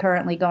transit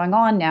currently going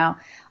on now.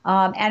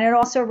 And it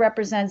also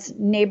represents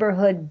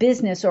neighborhood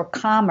business or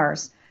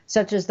commerce,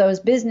 such as those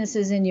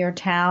businesses in your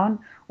town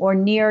or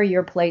near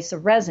your place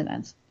of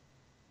residence.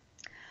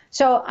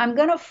 So I'm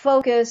going to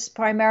focus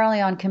primarily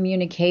on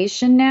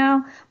communication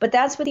now, but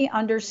that's with the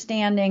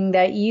understanding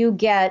that you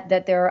get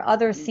that there are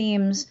other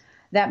themes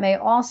that may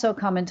also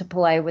come into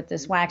play with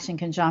this waxing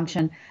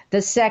conjunction.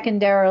 The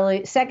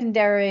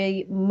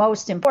secondary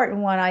most important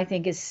one, I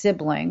think, is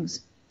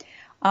siblings.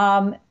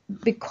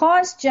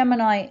 Because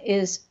Gemini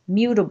is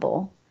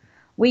mutable,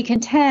 we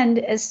can tend,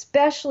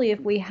 especially if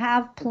we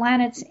have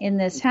planets in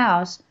this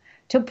house,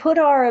 to put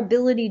our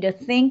ability to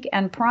think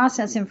and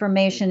process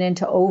information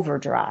into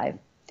overdrive.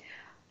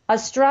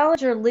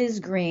 Astrologer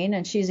Liz Green,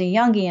 and she's a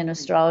Jungian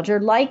astrologer,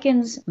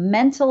 likens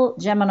mental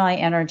Gemini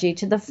energy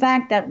to the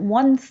fact that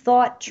one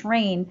thought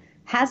train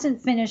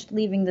hasn't finished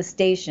leaving the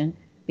station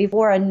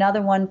before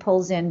another one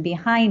pulls in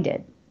behind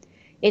it.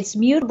 Its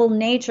mutable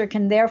nature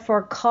can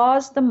therefore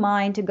cause the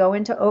mind to go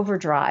into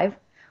overdrive,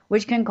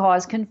 which can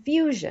cause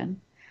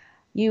confusion.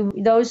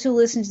 Those who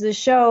listen to the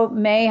show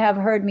may have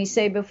heard me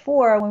say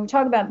before, when we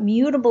talk about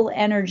mutable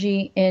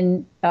energy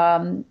in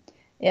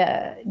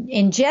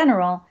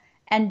general,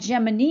 and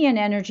Geminian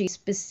energy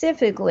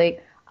specifically,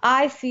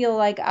 I feel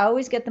like I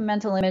always get the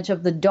mental image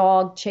of the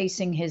dog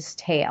chasing his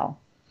tail.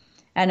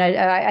 And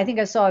I think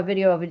I saw a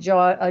video of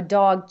a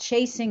dog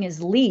chasing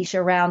his leash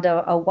around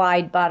a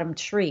wide-bottomed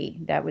tree.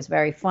 That was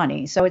very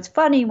funny. So it's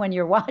funny when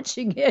you're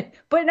watching it,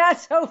 but not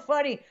so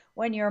funny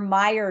when you're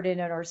mired in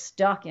it or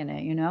stuck in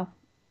it,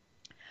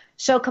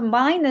 So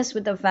combine this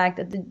with the fact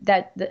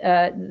that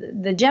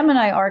the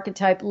Gemini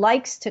archetype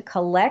likes to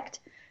collect,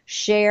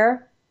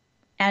 share,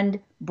 and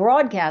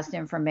broadcast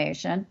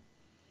information,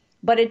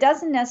 but it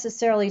doesn't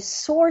necessarily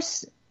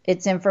source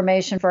its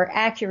information for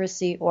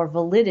accuracy or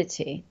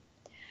validity.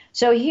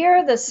 So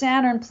here the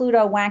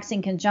Saturn-Pluto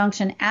waxing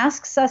conjunction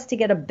asks us to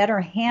get a better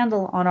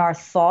handle on our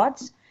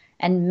thoughts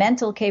and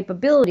mental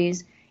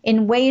capabilities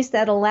in ways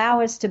that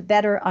allow us to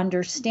better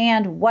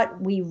understand what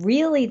we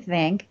really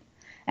think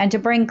and to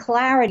bring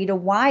clarity to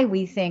why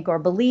we think or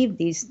believe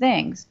these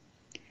things.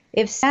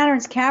 If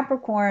Saturn's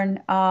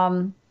Capricorn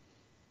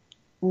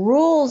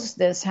rules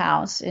this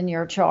house in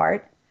your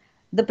chart,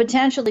 the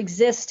potential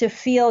exists to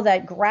feel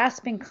that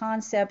grasping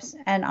concepts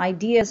and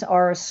ideas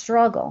are a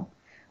struggle.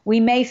 We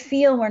may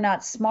feel we're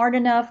not smart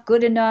enough,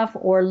 good enough,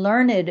 or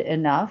learned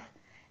enough,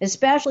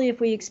 especially if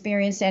we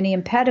experience any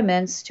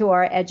impediments to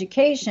our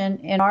education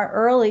in our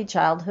early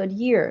childhood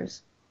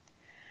years.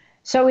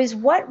 So is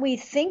what we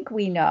think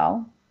we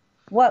know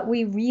what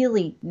we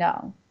really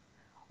know?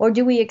 Or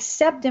do we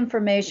accept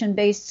information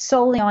based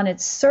solely on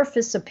its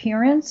surface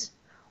appearance?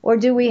 Or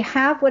do we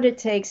have what it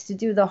takes to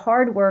do the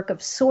hard work of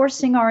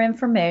sourcing our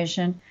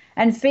information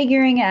and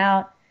figuring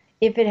out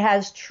if it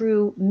has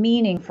true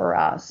meaning for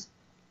us?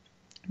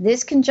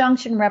 This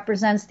conjunction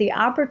represents the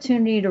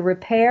opportunity to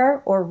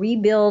repair or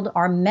rebuild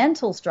our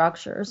mental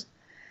structures,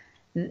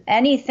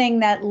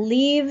 anything that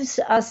leaves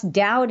us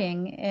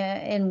doubting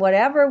in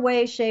whatever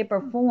way, shape,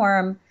 or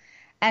form,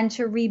 and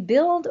to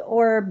rebuild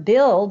or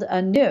build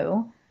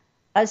anew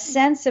a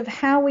sense of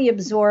how we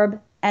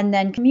absorb and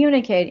then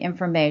communicate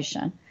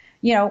information.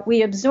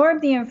 We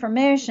absorb the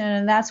information,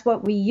 and that's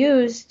what we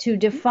use to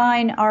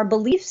define our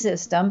belief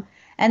system,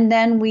 and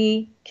then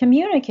we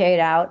communicate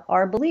out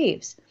our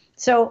beliefs.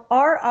 So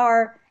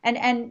the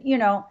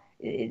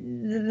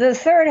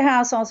third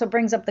house also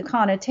brings up the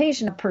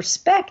connotation of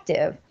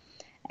perspective.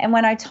 And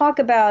when I talk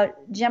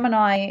about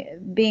Gemini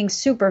being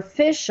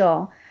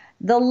superficial,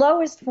 the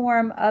lowest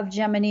form of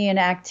Geminian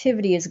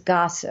activity is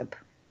gossip,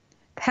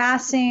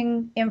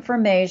 passing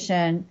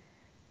information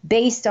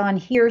based on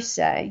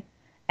hearsay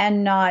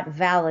and not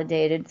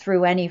validated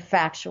through any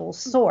factual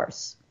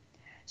source.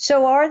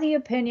 So are the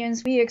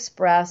opinions we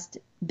expressed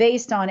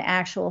based on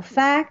actual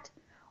fact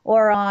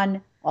or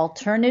on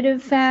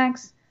alternative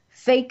facts,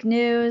 fake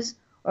news,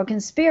 or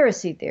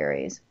conspiracy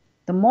theories?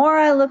 The more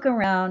I look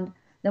around,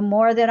 the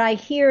more that I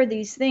hear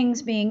these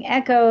things being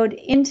echoed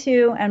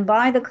into and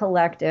by the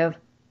collective.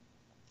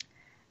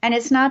 And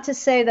it's not to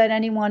say that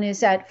anyone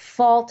is at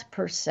fault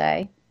per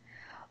se,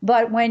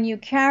 but when you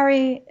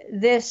carry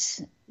this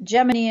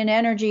Geminian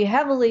energy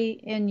heavily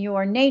in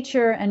your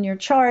nature and your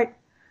chart,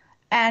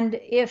 and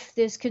if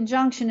this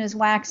conjunction is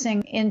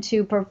waxing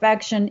into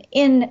perfection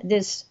in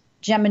this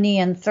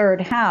Geminian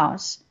third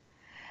house,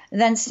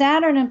 then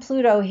Saturn and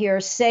Pluto here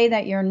say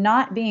that you're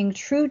not being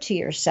true to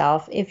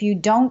yourself if you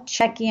don't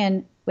check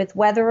in with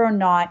whether or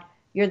not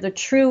you're the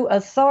true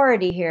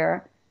authority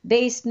here,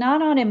 based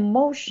not on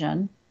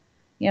emotion,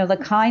 the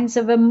kinds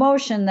of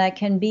emotion that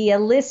can be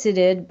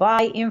elicited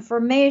by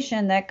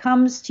information that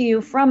comes to you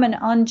from an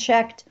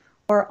unchecked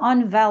or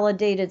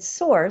unvalidated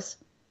source,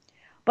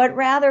 but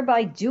rather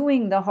by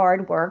doing the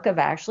hard work of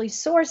actually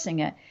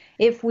sourcing it.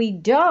 If we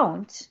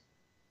don't,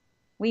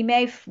 we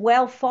may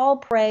well fall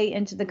prey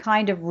into the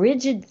kind of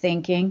rigid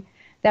thinking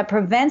that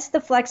prevents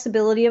the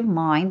flexibility of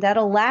mind that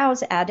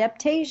allows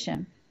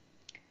adaptation.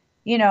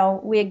 You know,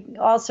 we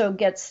also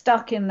get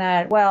stuck in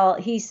that, well,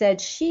 he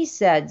said, she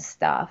said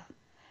stuff.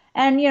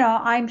 And, you know,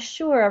 I'm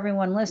sure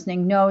everyone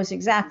listening knows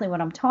exactly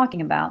what I'm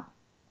talking about.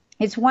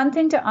 It's one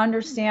thing to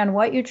understand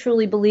what you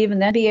truly believe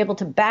and then be able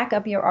to back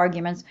up your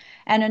arguments,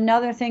 and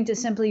another thing to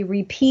simply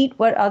repeat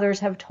what others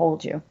have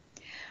told you.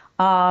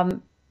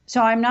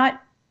 So I'm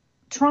not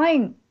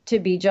trying to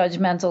be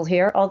judgmental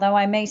here, although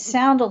I may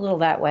sound a little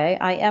that way.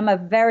 I am a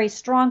very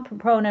strong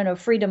proponent of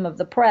freedom of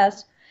the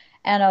press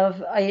and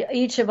of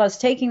each of us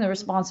taking the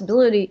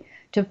responsibility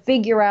to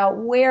figure out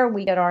where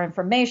we get our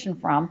information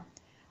from,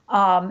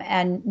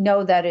 and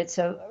know that it's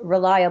a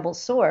reliable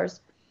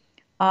source.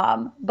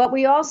 But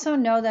we also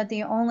know that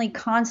the only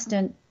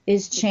constant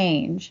is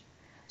change.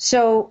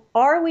 So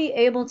are we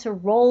able to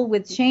roll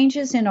with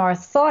changes in our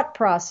thought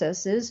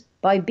processes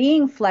by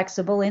being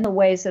flexible in the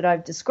ways that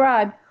I've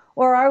described,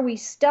 or are we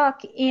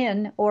stuck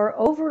in or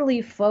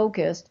overly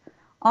focused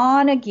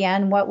on,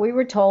 again, what we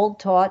were told,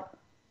 taught,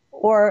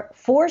 or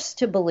forced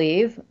to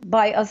believe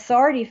by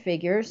authority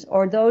figures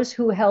or those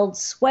who held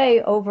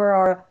sway over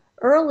our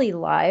early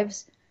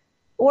lives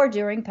or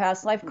during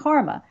past life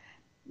karma?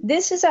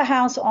 This is a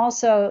house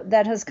also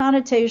that has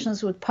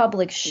connotations with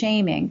public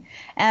shaming.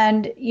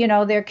 And, you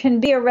know, there can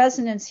be a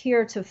resonance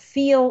here to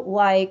feel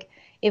like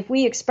if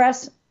we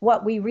express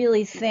what we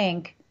really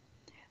think,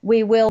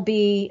 we will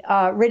be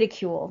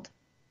ridiculed.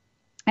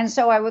 And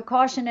so I would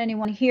caution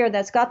anyone here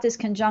that's got this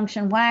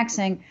conjunction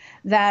waxing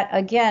that,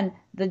 again,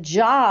 the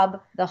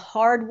job, the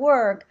hard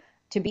work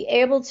to be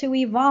able to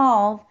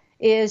evolve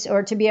is,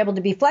 or to be able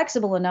to be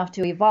flexible enough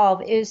to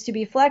evolve, is to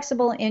be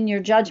flexible in your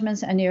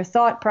judgments and your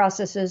thought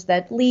processes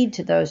that lead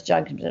to those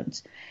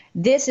judgments.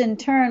 This in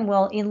turn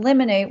will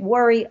eliminate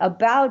worry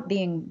about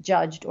being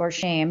judged or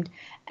shamed,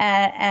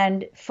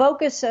 and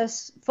focus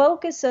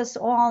us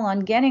all on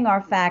getting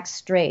our facts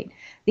straight.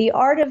 The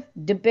art of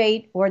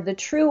debate, or the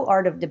true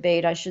art of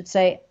debate, I should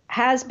say,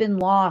 has been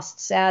lost,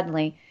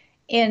 sadly,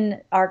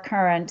 in our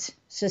current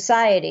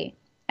society.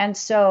 And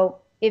so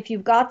if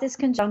you've got this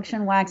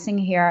conjunction waxing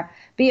here,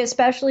 be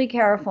especially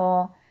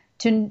careful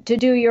to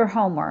do your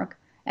homework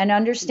and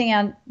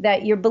understand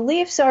that your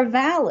beliefs are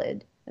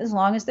valid as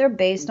long as they're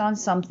based on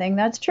something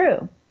that's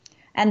true.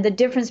 And the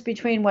difference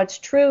between what's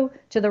true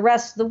to the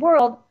rest of the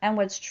world and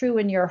what's true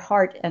in your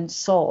heart and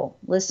soul.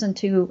 Listen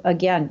to,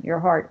 again, your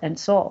heart and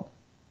soul.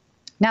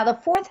 Now, the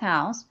fourth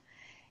house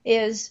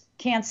is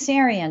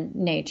Cancerian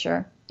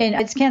nature. And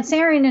it's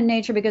Cancerian in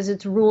nature because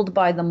it's ruled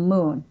by the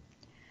moon.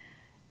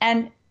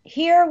 And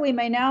here we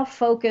may now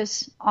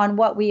focus on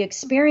what we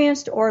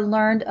experienced or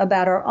learned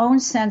about our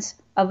own sense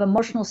of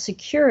emotional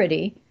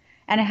security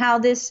and how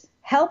this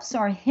helps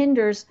or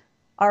hinders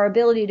our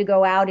ability to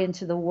go out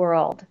into the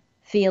world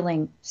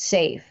feeling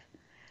safe.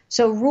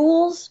 So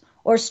rules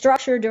or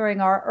structure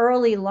during our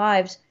early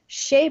lives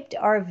shaped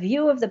our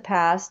view of the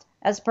past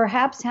as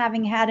perhaps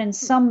having had in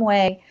some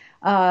way,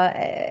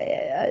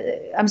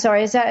 perhaps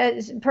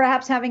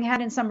having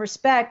had in some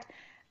respect,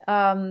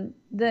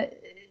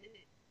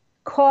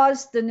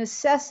 caused the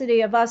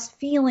necessity of us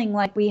feeling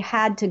like we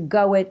had to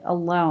go it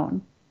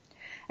alone.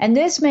 And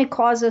this may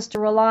cause us to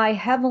rely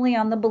heavily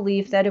on the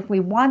belief that if we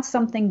want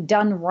something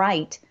done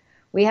right,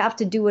 we have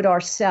to do it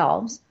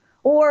ourselves,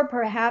 or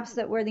perhaps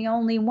that we're the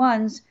only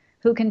ones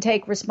who can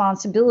take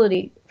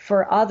responsibility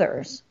for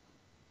others.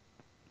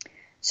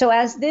 So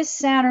as this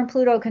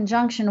Saturn-Pluto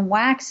conjunction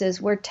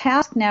waxes, we're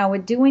tasked now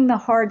with doing the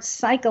hard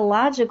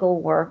psychological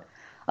work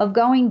of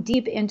going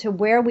deep into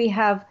where we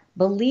have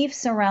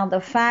beliefs around the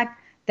fact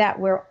that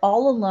we're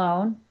all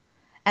alone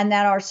and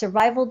that our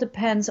survival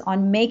depends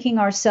on making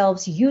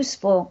ourselves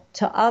useful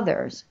to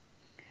others.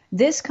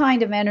 This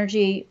kind of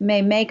energy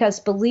may make us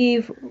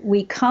believe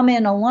we come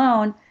in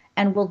alone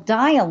and will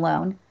die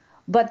alone,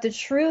 but the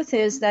truth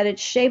is that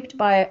it's shaped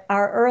by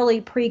our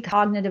early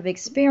precognitive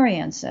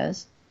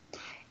experiences.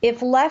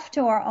 If left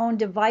to our own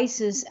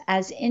devices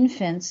as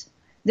infants,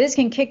 this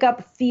can kick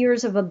up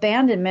fears of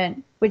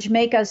abandonment, which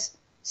make us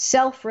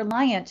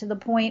self-reliant to the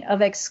point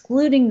of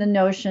excluding the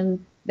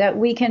notion that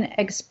we can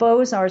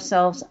expose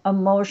ourselves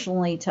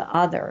emotionally to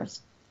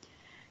others.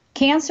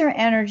 Cancer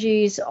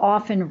energy is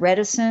often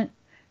reticent,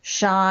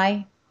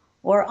 shy,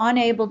 or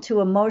unable to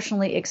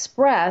emotionally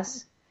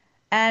express,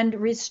 and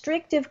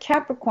restrictive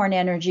Capricorn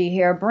energy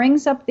here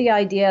brings up the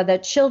idea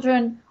that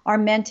children are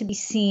meant to be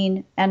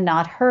seen and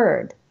not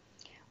heard.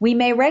 We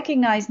may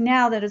recognize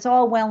now that it's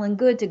all well and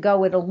good to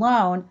go it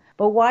alone,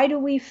 but why do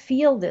we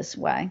feel this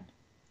way?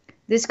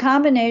 This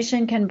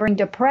combination can bring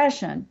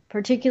depression,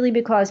 particularly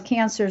because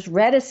Cancer's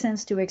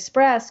reticence to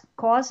express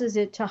causes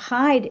it to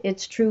hide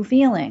its true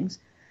feelings.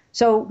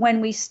 So when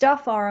we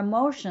stuff our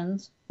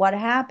emotions, what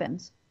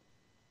happens?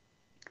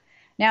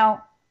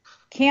 Now,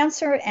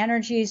 Cancer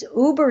energy's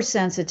uber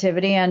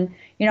sensitivity, and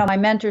my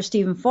mentor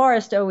Stephen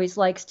Forrest always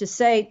likes to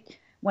say,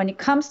 when it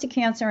comes to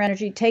Cancer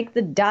energy, take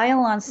the dial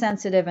on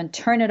sensitive and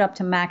turn it up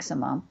to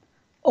maximum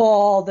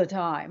all the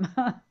time.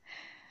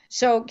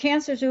 So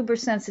Cancer's uber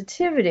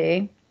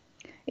sensitivity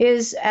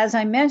is, as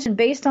I mentioned,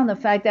 based on the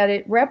fact that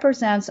it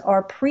represents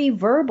our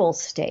pre-verbal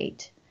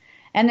state.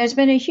 And there's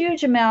been a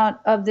huge amount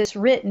of this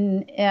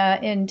written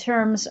in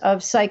terms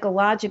of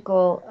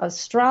psychological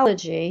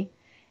astrology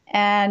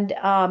and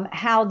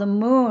how the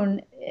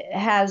moon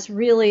has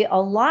really a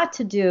lot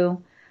to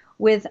do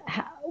with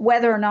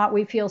whether or not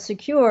we feel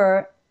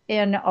secure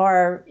in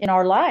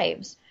our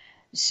lives.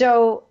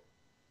 So,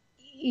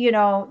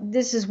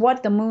 this is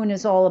what the moon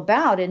is all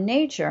about in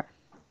nature.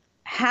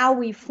 How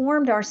we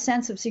formed our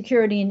sense of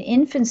security in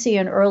infancy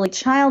and early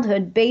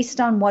childhood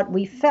based on what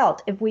we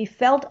felt. If we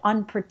felt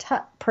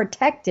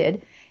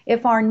unprotected,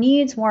 if our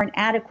needs weren't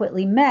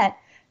adequately met,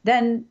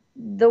 then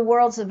the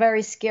world's a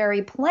very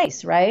scary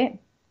place, right?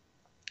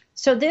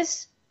 So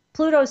this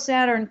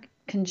Pluto-Saturn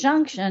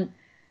conjunction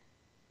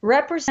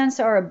represents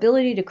our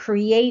ability to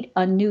create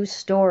a new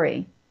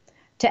story,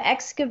 to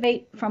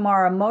excavate from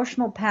our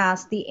emotional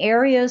past the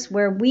areas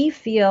where we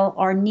feel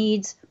our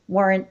needs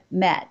weren't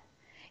met.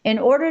 In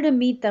order to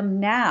meet them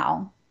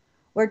now,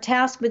 we're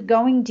tasked with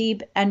going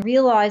deep and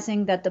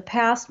realizing that the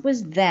past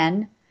was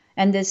then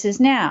and this is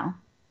now.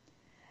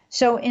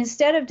 So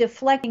instead of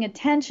deflecting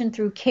attention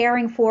through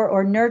caring for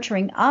or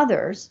nurturing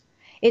others,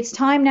 it's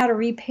time now to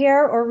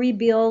repair or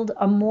rebuild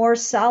a more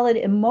solid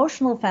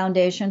emotional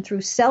foundation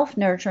through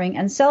self-nurturing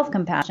and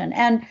self-compassion.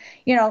 And,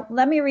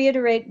 let me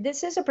reiterate,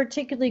 this is a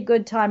particularly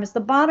good time. It's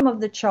the bottom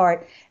of the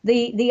chart.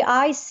 The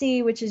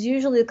IC, which is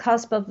usually the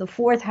cusp of the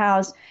fourth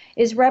house,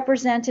 is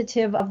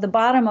representative of the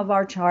bottom of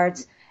our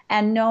charts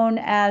and known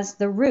as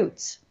the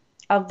roots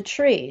of the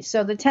tree.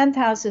 So the 10th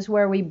house is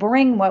where we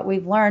bring what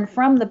we've learned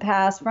from the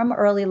past, from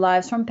early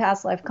lives, from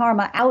past life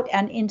karma out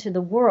and into the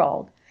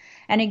world.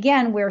 And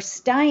again, we're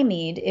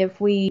stymied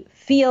if we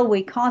feel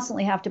we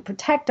constantly have to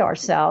protect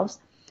ourselves,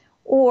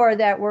 or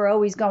that we're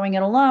always going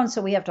it alone,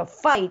 so we have to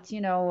fight,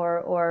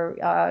 or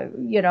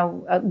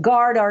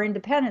guard our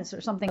independence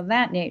or something of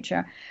that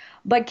nature.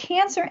 But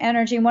Cancer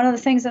energy, one of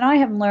the things that I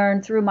have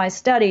learned through my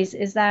studies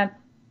is that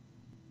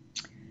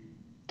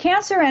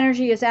Cancer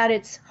energy is at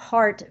its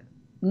heart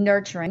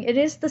nurturing. It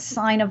is the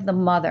sign of the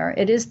mother.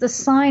 It is the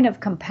sign of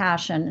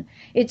compassion.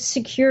 It's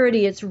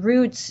security, it's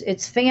roots,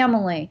 it's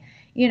family.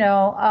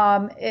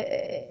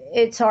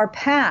 It's our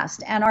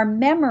past, and our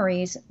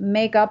memories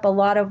make up a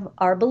lot of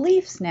our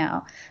beliefs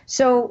now.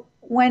 So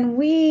when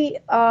we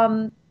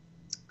are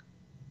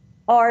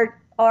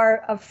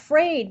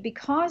afraid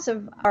because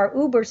of our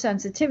uber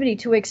sensitivity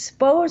to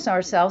expose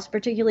ourselves,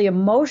 particularly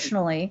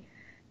emotionally,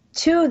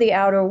 to the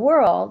outer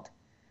world,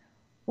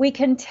 we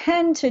can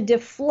tend to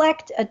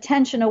deflect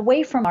attention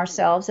away from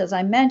ourselves, as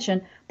I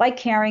mentioned, by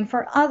caring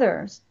for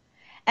others.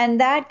 And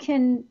that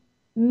can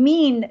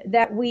mean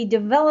that we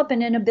develop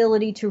an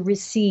inability to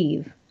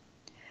receive.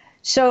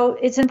 So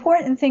it's an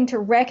important thing to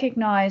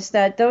recognize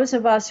that those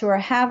of us who are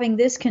having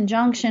this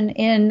conjunction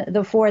in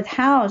the fourth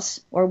house,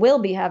 or will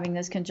be having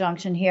this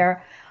conjunction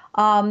here,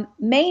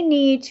 may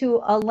need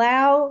to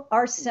allow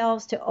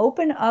ourselves to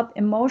open up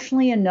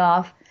emotionally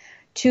enough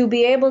to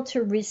be able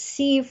to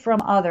receive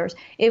from others.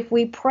 If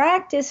we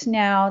practice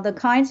now the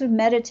kinds of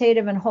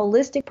meditative and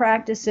holistic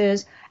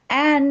practices,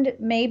 and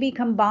maybe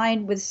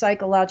combined with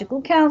psychological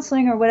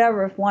counseling or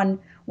whatever, if one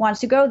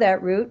wants to go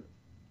that route,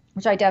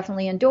 which I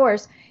definitely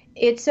endorse,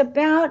 it's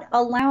about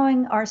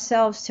allowing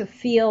ourselves to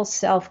feel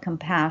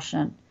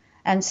self-compassion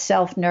and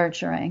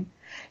self-nurturing.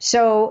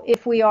 So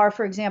if we are,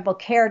 for example,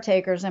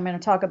 caretakers, I'm going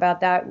to talk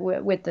about that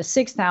with the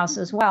sixth house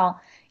as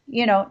well,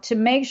 to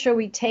make sure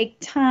we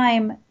take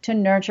time to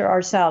nurture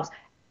ourselves.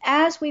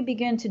 As we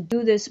begin to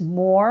do this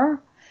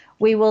more,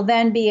 we will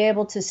then be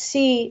able to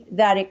see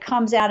that it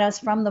comes at us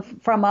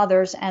from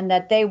others, and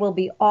that they will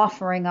be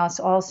offering us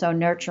also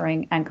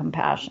nurturing and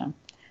compassion.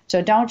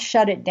 So don't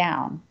shut it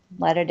down.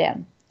 Let it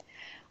in.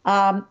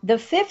 The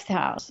fifth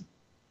house.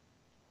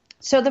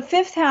 So the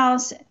fifth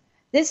house,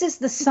 this is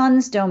the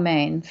sun's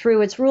domain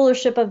through its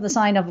rulership of the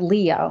sign of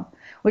Leo,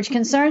 which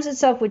concerns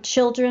itself with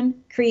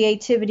children,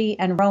 creativity,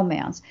 and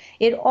romance.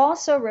 It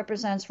also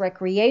represents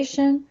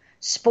recreation,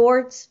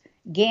 sports,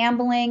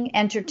 gambling,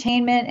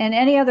 entertainment, and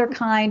any other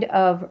kind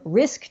of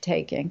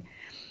risk-taking.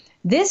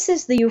 This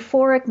is the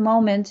euphoric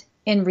moment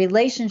in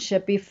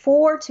relationship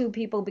before two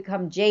people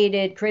become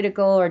jaded,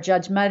 critical, or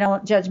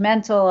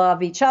judgmental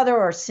of each other,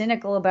 or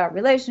cynical about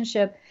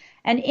relationship.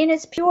 And in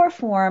its pure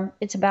form,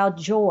 it's about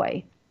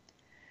joy.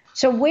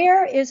 So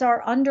where is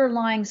our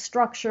underlying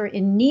structure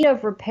in need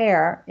of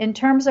repair in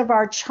terms of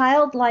our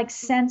childlike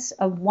sense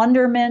of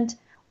wonderment,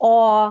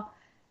 awe,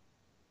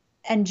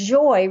 and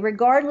joy,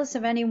 regardless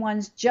of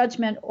anyone's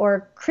judgment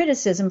or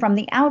criticism from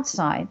the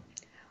outside?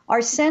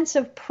 Our sense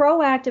of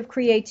proactive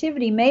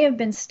creativity may have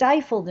been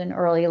stifled in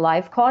early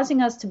life,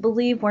 causing us to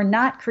believe we're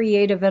not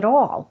creative at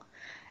all.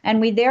 And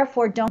we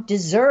therefore don't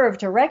deserve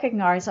to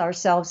recognize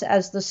ourselves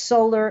as the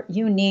solar,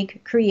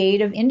 unique,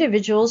 creative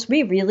individuals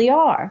we really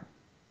are.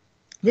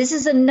 This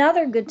is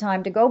another good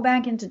time to go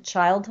back into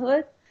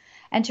childhood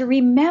and to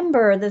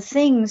remember the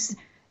things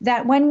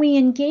that when we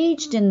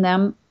engaged in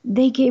them,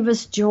 they gave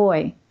us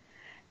joy.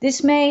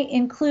 This may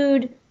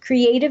include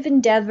creative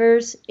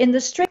endeavors in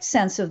the strict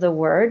sense of the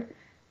word,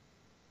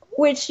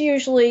 which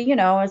usually,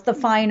 is the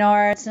fine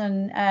arts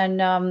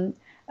and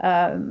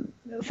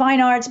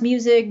fine arts,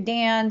 music,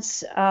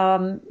 dance,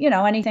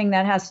 anything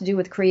that has to do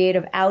with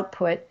creative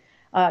output.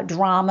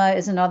 Drama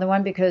is another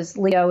one because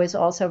Leo is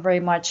also very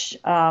much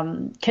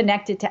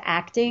connected to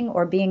acting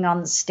or being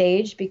on the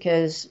stage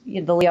because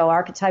the Leo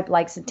archetype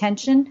likes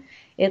attention.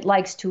 It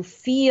likes to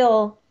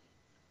feel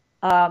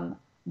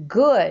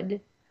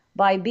good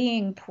by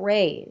being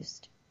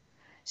praised.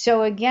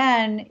 So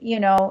again,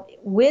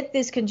 with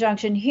this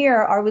conjunction here,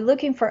 are we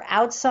looking for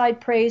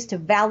outside praise to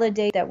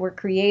validate that we're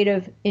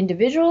creative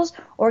individuals,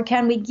 or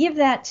can we give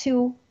that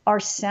to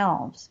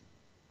ourselves?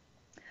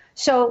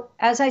 So,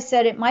 as I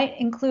said, it might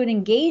include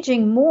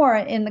engaging more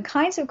in the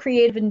kinds of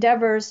creative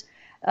endeavors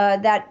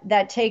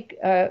that take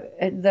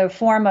the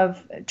form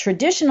of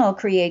traditional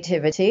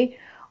creativity,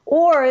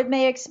 or it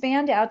may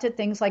expand out to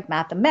things like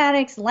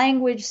mathematics,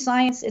 language,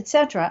 science,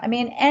 etc. I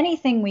mean,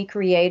 anything we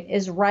create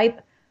is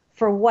ripe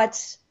for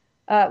what's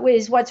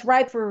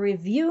ripe for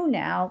review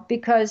now,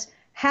 because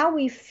how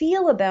we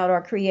feel about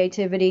our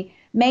creativity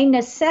may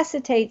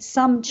necessitate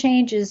some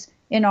changes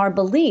in our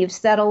beliefs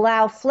that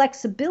allow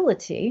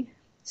flexibility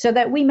so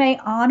that we may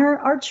honor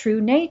our true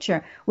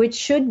nature, which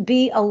should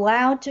be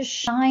allowed to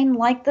shine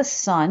like the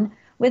sun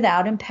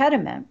without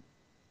impediment.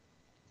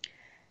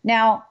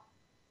 Now,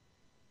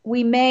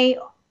 we may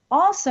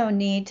also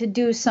need to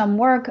do some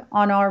work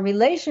on our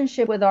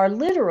relationship with our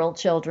literal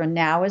children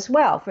now as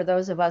well, for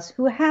those of us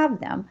who have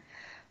them,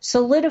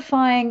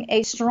 solidifying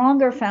a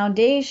stronger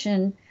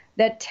foundation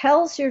that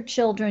tells your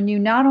children you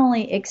not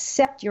only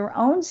accept your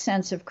own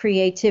sense of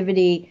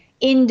creativity,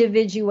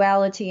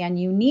 individuality, and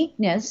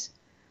uniqueness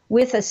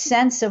with a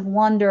sense of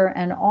wonder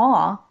and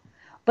awe,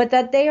 but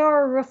that they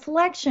are a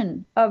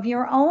reflection of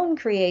your own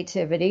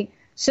creativity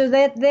so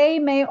that they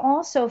may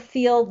also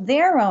feel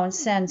their own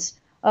sense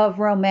of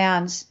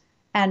romance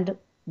and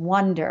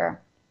wonder.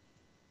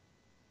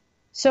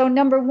 So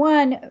number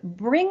one,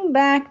 bring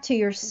back to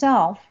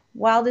yourself,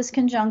 while this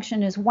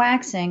conjunction is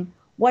waxing,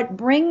 what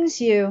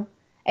brings you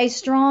a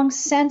strong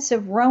sense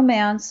of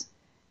romance,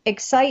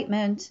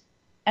 excitement,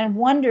 and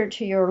wonder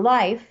to your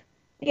life.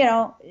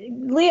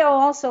 Leo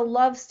also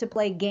loves to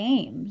play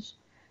games.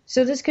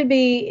 So this could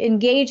be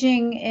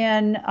engaging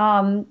in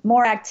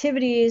more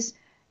activities.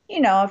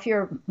 If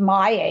you're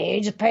my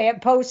age,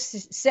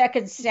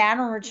 post-second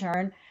Saturn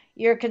return,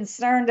 you're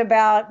concerned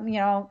about,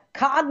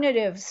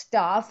 cognitive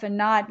stuff and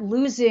not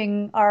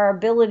losing our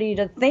ability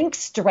to think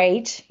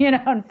straight,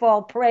 and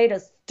fall prey to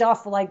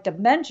stuff like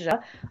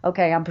dementia.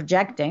 Okay, I'm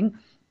projecting.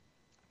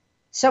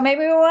 So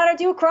maybe we want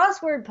to do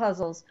crossword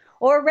puzzles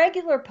or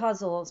regular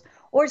puzzles,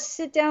 or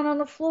sit down on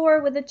the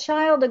floor with a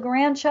child, a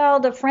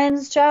grandchild, a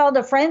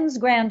friend's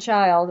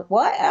grandchild,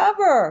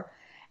 whatever,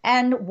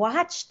 and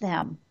watch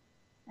them.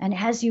 And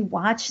as you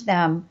watch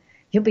them,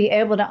 you'll be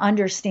able to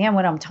understand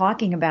what I'm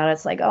talking about.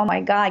 It's like, oh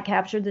my God,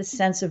 capture this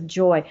sense of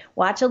joy.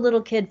 Watch a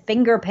little kid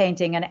finger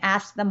painting and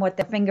ask them what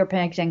they're finger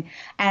painting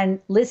and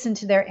listen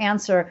to their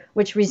answer,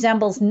 which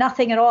resembles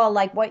nothing at all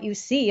like what you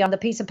see on the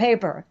piece of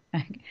paper.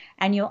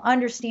 And you'll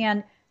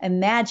understand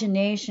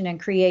imagination and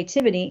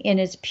creativity in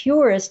its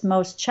purest,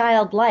 most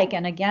childlike,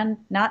 and again,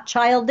 not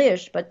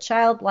childish, but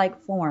childlike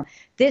form.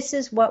 This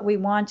is what we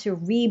want to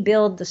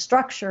rebuild the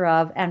structure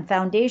of and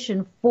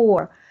foundation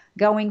for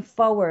going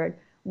forward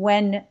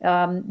when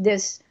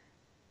this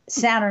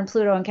Saturn,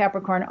 Pluto, and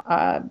Capricorn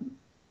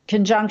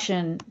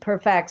conjunction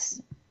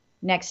perfects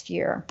next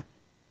year.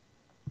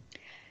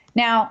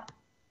 Now,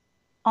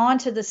 on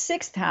to the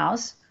 6th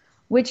house,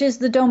 which is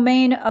the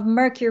domain of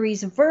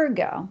Mercury's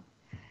Virgo.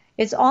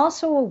 It's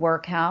also a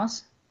work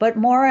house, but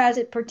more as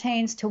it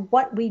pertains to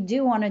what we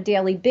do on a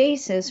daily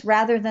basis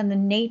rather than the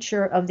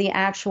nature of the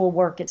actual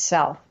work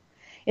itself.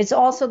 It's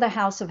also the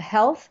house of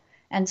health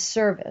and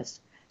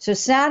service. So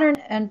Saturn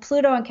and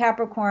Pluto and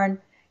Capricorn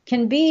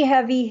can be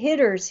heavy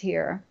hitters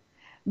here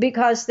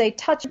because they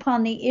touch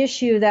upon the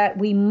issue that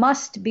we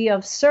must be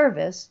of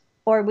service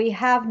or we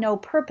have no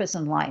purpose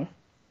in life.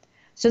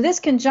 So this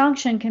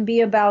conjunction can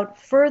be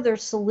about further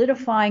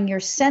solidifying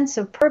your sense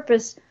of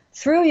purpose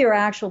through your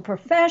actual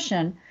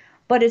profession,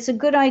 but it's a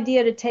good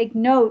idea to take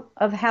note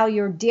of how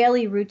your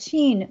daily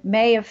routine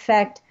may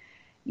affect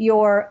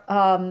your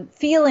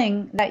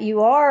feeling that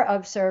you are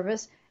of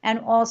service, and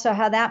also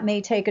how that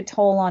may take a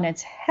toll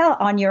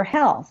on your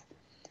health.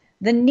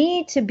 The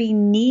need to be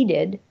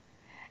needed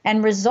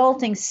and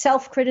resulting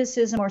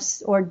self-criticism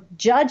or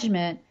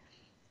judgment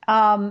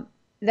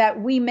that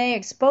we may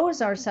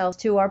expose ourselves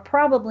to are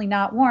probably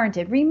not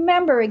warranted.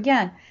 Remember,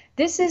 again,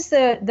 this is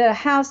the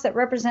house that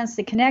represents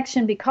the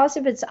connection because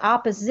of its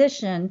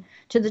opposition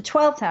to the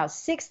 12th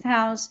house, 6th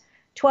house,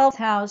 12th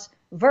house,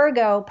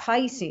 Virgo,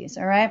 Pisces,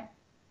 all right?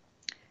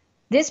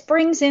 This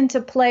brings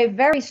into play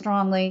very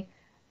strongly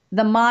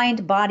the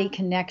mind-body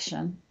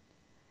connection.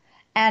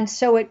 And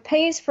so it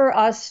pays for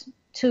us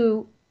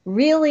to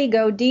really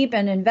go deep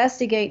and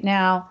investigate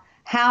now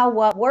how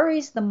what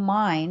worries the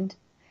mind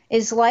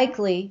is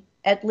likely,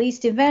 at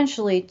least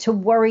eventually, to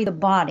worry the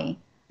body.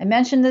 I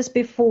mentioned this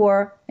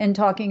before in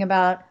talking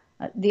about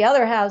the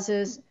other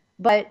houses,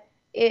 but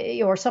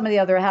or some of the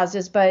other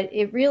houses, but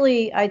it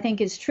really, I think,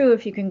 is true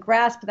if you can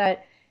grasp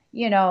that,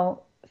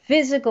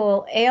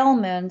 physical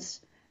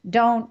ailments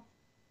don't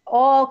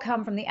all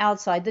come from the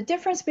outside. The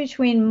difference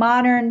between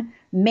modern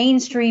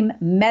mainstream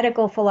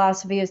medical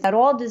philosophy is that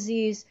all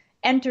disease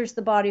enters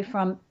the body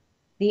from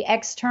the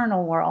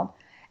external world.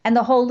 And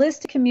the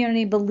holistic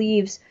community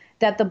believes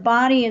that the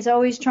body is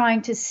always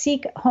trying to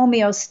seek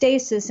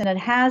homeostasis, and it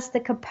has the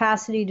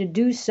capacity to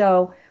do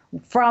so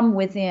from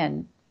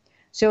within.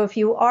 So if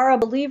you are a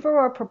believer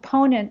or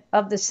proponent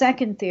of the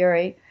second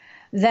theory,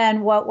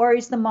 then what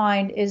worries the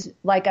mind is,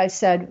 like I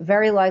said,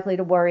 very likely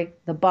to worry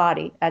the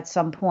body at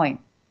some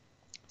point.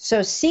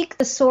 So seek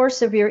the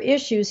source of your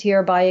issues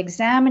here by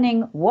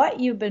examining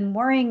what you've been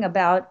worrying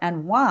about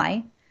and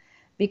why,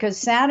 because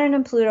Saturn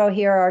and Pluto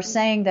here are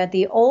saying that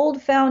the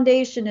old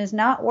foundation is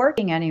not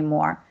working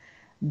anymore.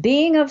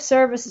 Being of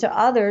service to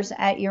others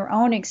at your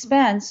own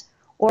expense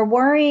or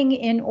worrying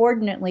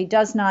inordinately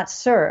does not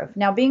serve.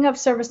 Now, being of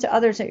service to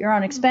others at your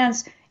own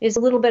expense is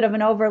a little bit of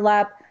an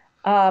overlap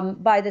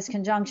by this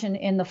conjunction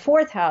in the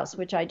fourth house,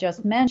 which I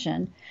just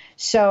mentioned.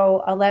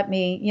 So let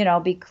me,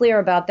 be clear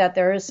about that.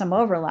 There is some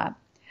overlap.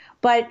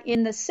 But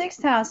in the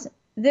sixth house,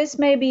 this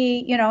may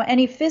be,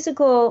 any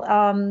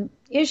physical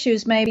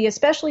issues may be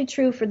especially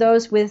true for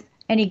those with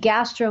any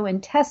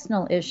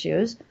gastrointestinal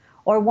issues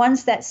or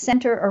ones that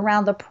center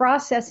around the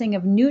processing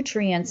of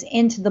nutrients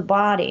into the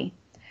body.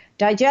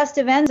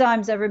 Digestive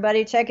enzymes,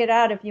 everybody, check it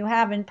out if you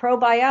haven't.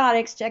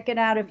 Probiotics, check it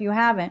out if you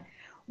haven't.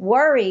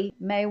 Worry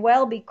may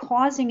well be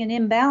causing an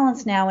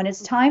imbalance now, and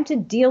it's time to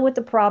deal with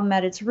the problem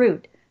at its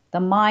root, the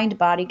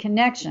mind-body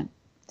connection.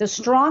 The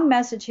strong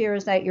message here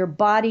is that your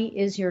body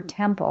is your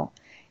temple.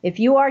 If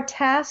you are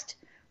tasked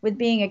with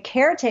being a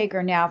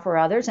caretaker now for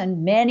others,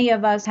 and many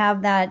of us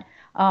have that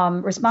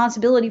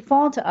responsibility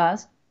fall to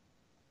us,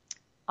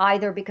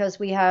 either because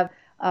we have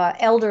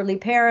elderly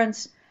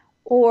parents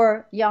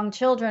or young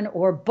children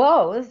or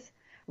both,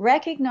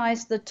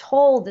 recognize the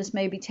toll this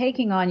may be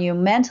taking on you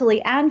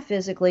mentally and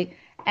physically,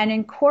 and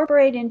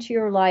incorporate into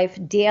your life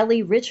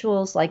daily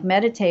rituals like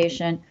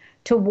meditation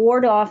to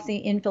ward off the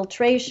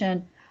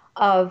infiltration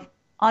of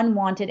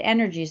unwanted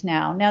energies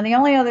now. Now, the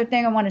only other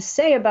thing I want to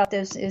say about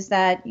this is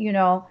that,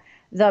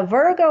 the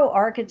Virgo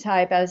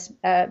archetype, as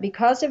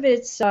because of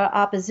its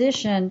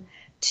opposition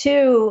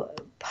to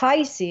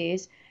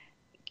Pisces,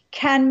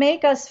 can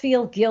make us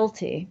feel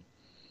guilty.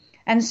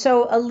 And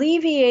so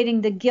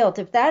alleviating the guilt,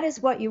 if that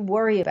is what you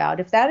worry about,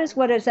 if that is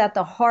what is at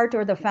the heart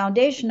or the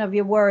foundation of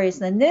your worries,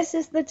 then this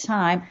is the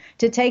time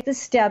to take the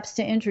steps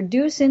to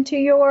introduce into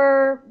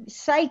your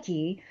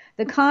psyche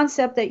the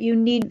concept that you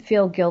needn't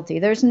feel guilty.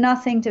 There's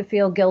nothing to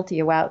feel guilty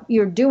about.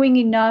 You're doing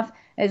enough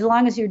as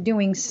long as you're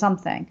doing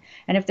something.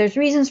 And if there's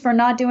reasons for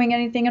not doing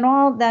anything at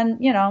all, then,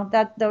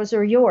 those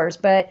are yours.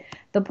 But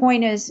the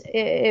point is,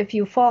 if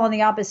you fall on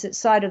the opposite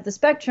side of the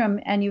spectrum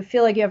and you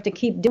feel like you have to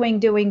keep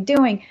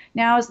doing,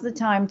 now is the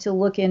time to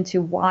look into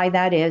why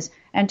that is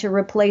and to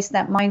replace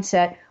that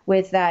mindset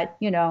with that,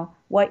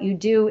 what you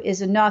do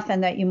is enough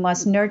and that you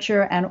must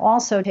nurture and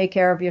also take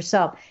care of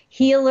yourself.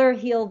 Healer,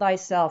 heal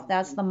thyself.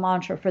 That's the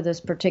mantra for this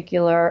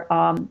particular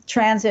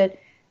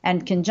transit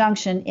and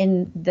conjunction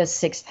in the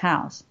sixth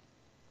house.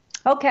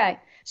 Okay,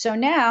 so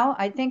now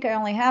I think I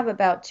only have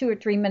about 2 or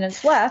 3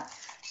 minutes left.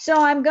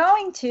 So I'm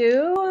going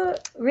to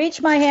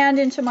reach my hand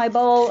into my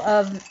bowl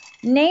of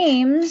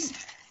names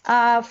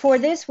for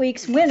this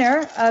week's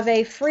winner of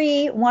a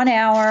free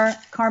 1-hour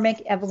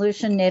Karmic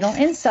Evolution Natal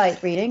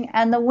Insight reading.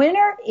 And the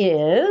winner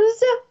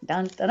is,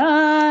 dun, dun,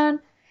 dun,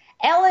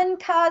 Ellen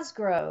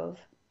Cosgrove.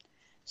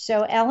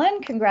 So Ellen,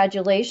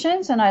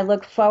 congratulations, and I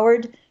look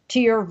forward to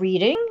your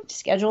reading,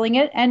 scheduling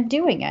it, and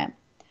doing it.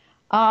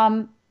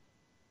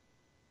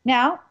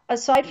 Now,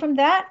 aside from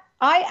that,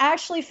 I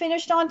actually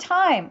finished on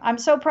time. I'm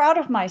so proud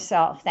of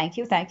myself. Thank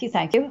you.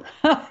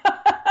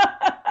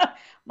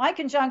 My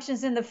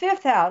conjunction's in the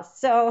fifth house,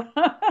 so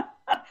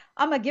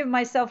I'm going to give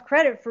myself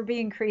credit for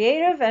being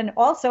creative and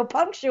also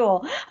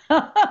punctual.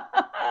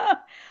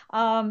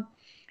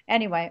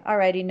 Anyway, all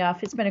right,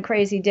 enough. It's been a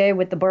crazy day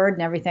with the bird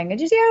and everything.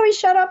 Did you see how he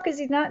shut up because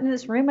he's not in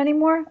this room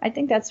anymore? I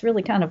think that's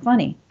really kind of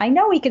funny. I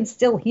know he can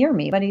still hear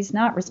me, but he's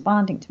not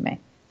responding to me.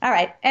 All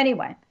right,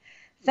 anyway.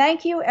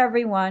 Thank you,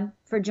 everyone,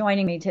 for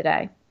joining me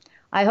today.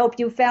 I hope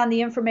you found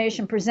the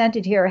information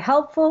presented here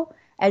helpful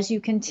as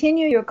you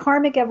continue your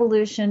karmic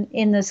evolution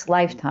in this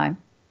lifetime.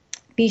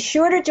 Be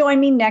sure to join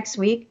me next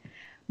week,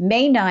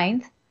 May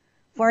 9th,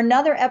 for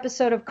another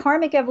episode of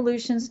Karmic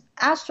Evolutions,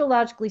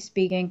 Astrologically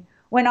Speaking,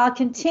 when I'll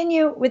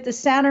continue with the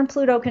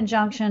Saturn-Pluto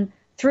conjunction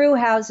through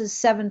houses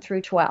 7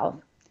 through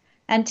 12.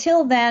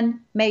 Until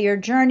then, may your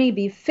journey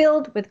be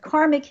filled with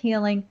karmic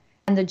healing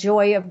and the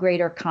joy of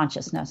greater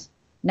consciousness.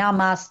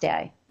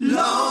 Namaste.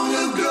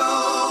 Long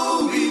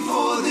ago,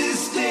 before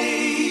this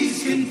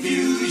day's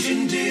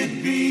confusion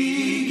did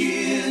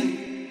begin,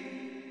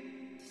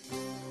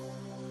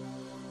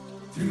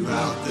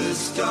 throughout the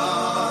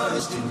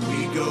stars did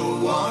we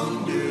go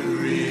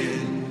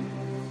wandering.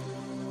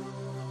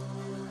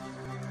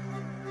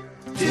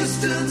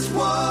 Distance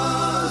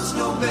was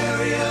no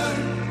barrier,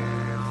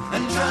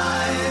 and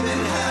time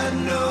it had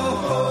no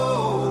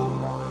hope.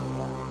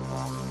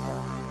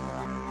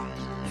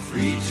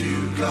 Free to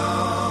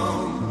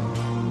come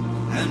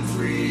and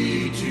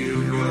free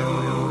to go.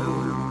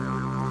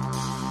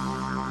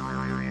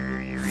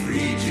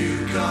 Free to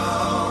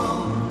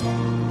come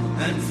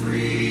and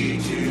free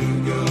to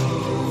go.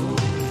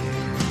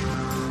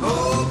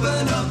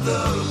 Open up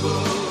the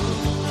book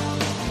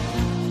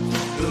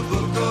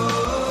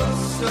of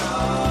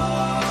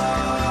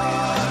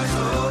stars.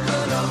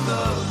 Open up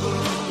the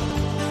book.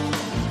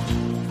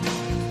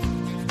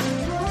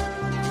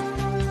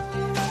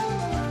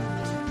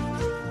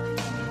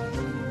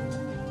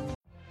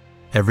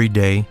 Every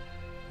day,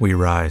 we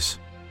rise,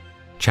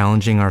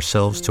 challenging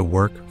ourselves to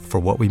work for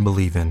what we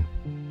believe in.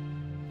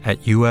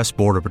 At U.S.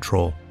 Border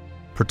Patrol,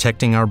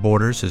 protecting our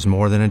borders is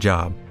more than a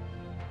job.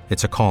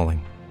 It's a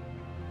calling.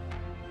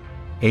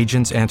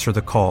 Agents answer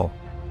the call,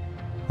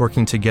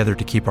 working together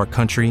to keep our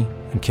country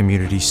and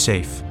communities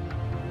safe.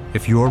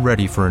 If you're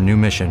ready for a new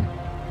mission,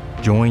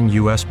 join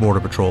U.S.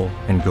 Border Patrol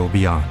and go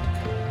beyond.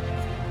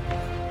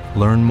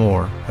 Learn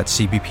more at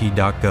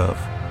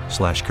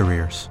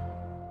cbp.gov/careers.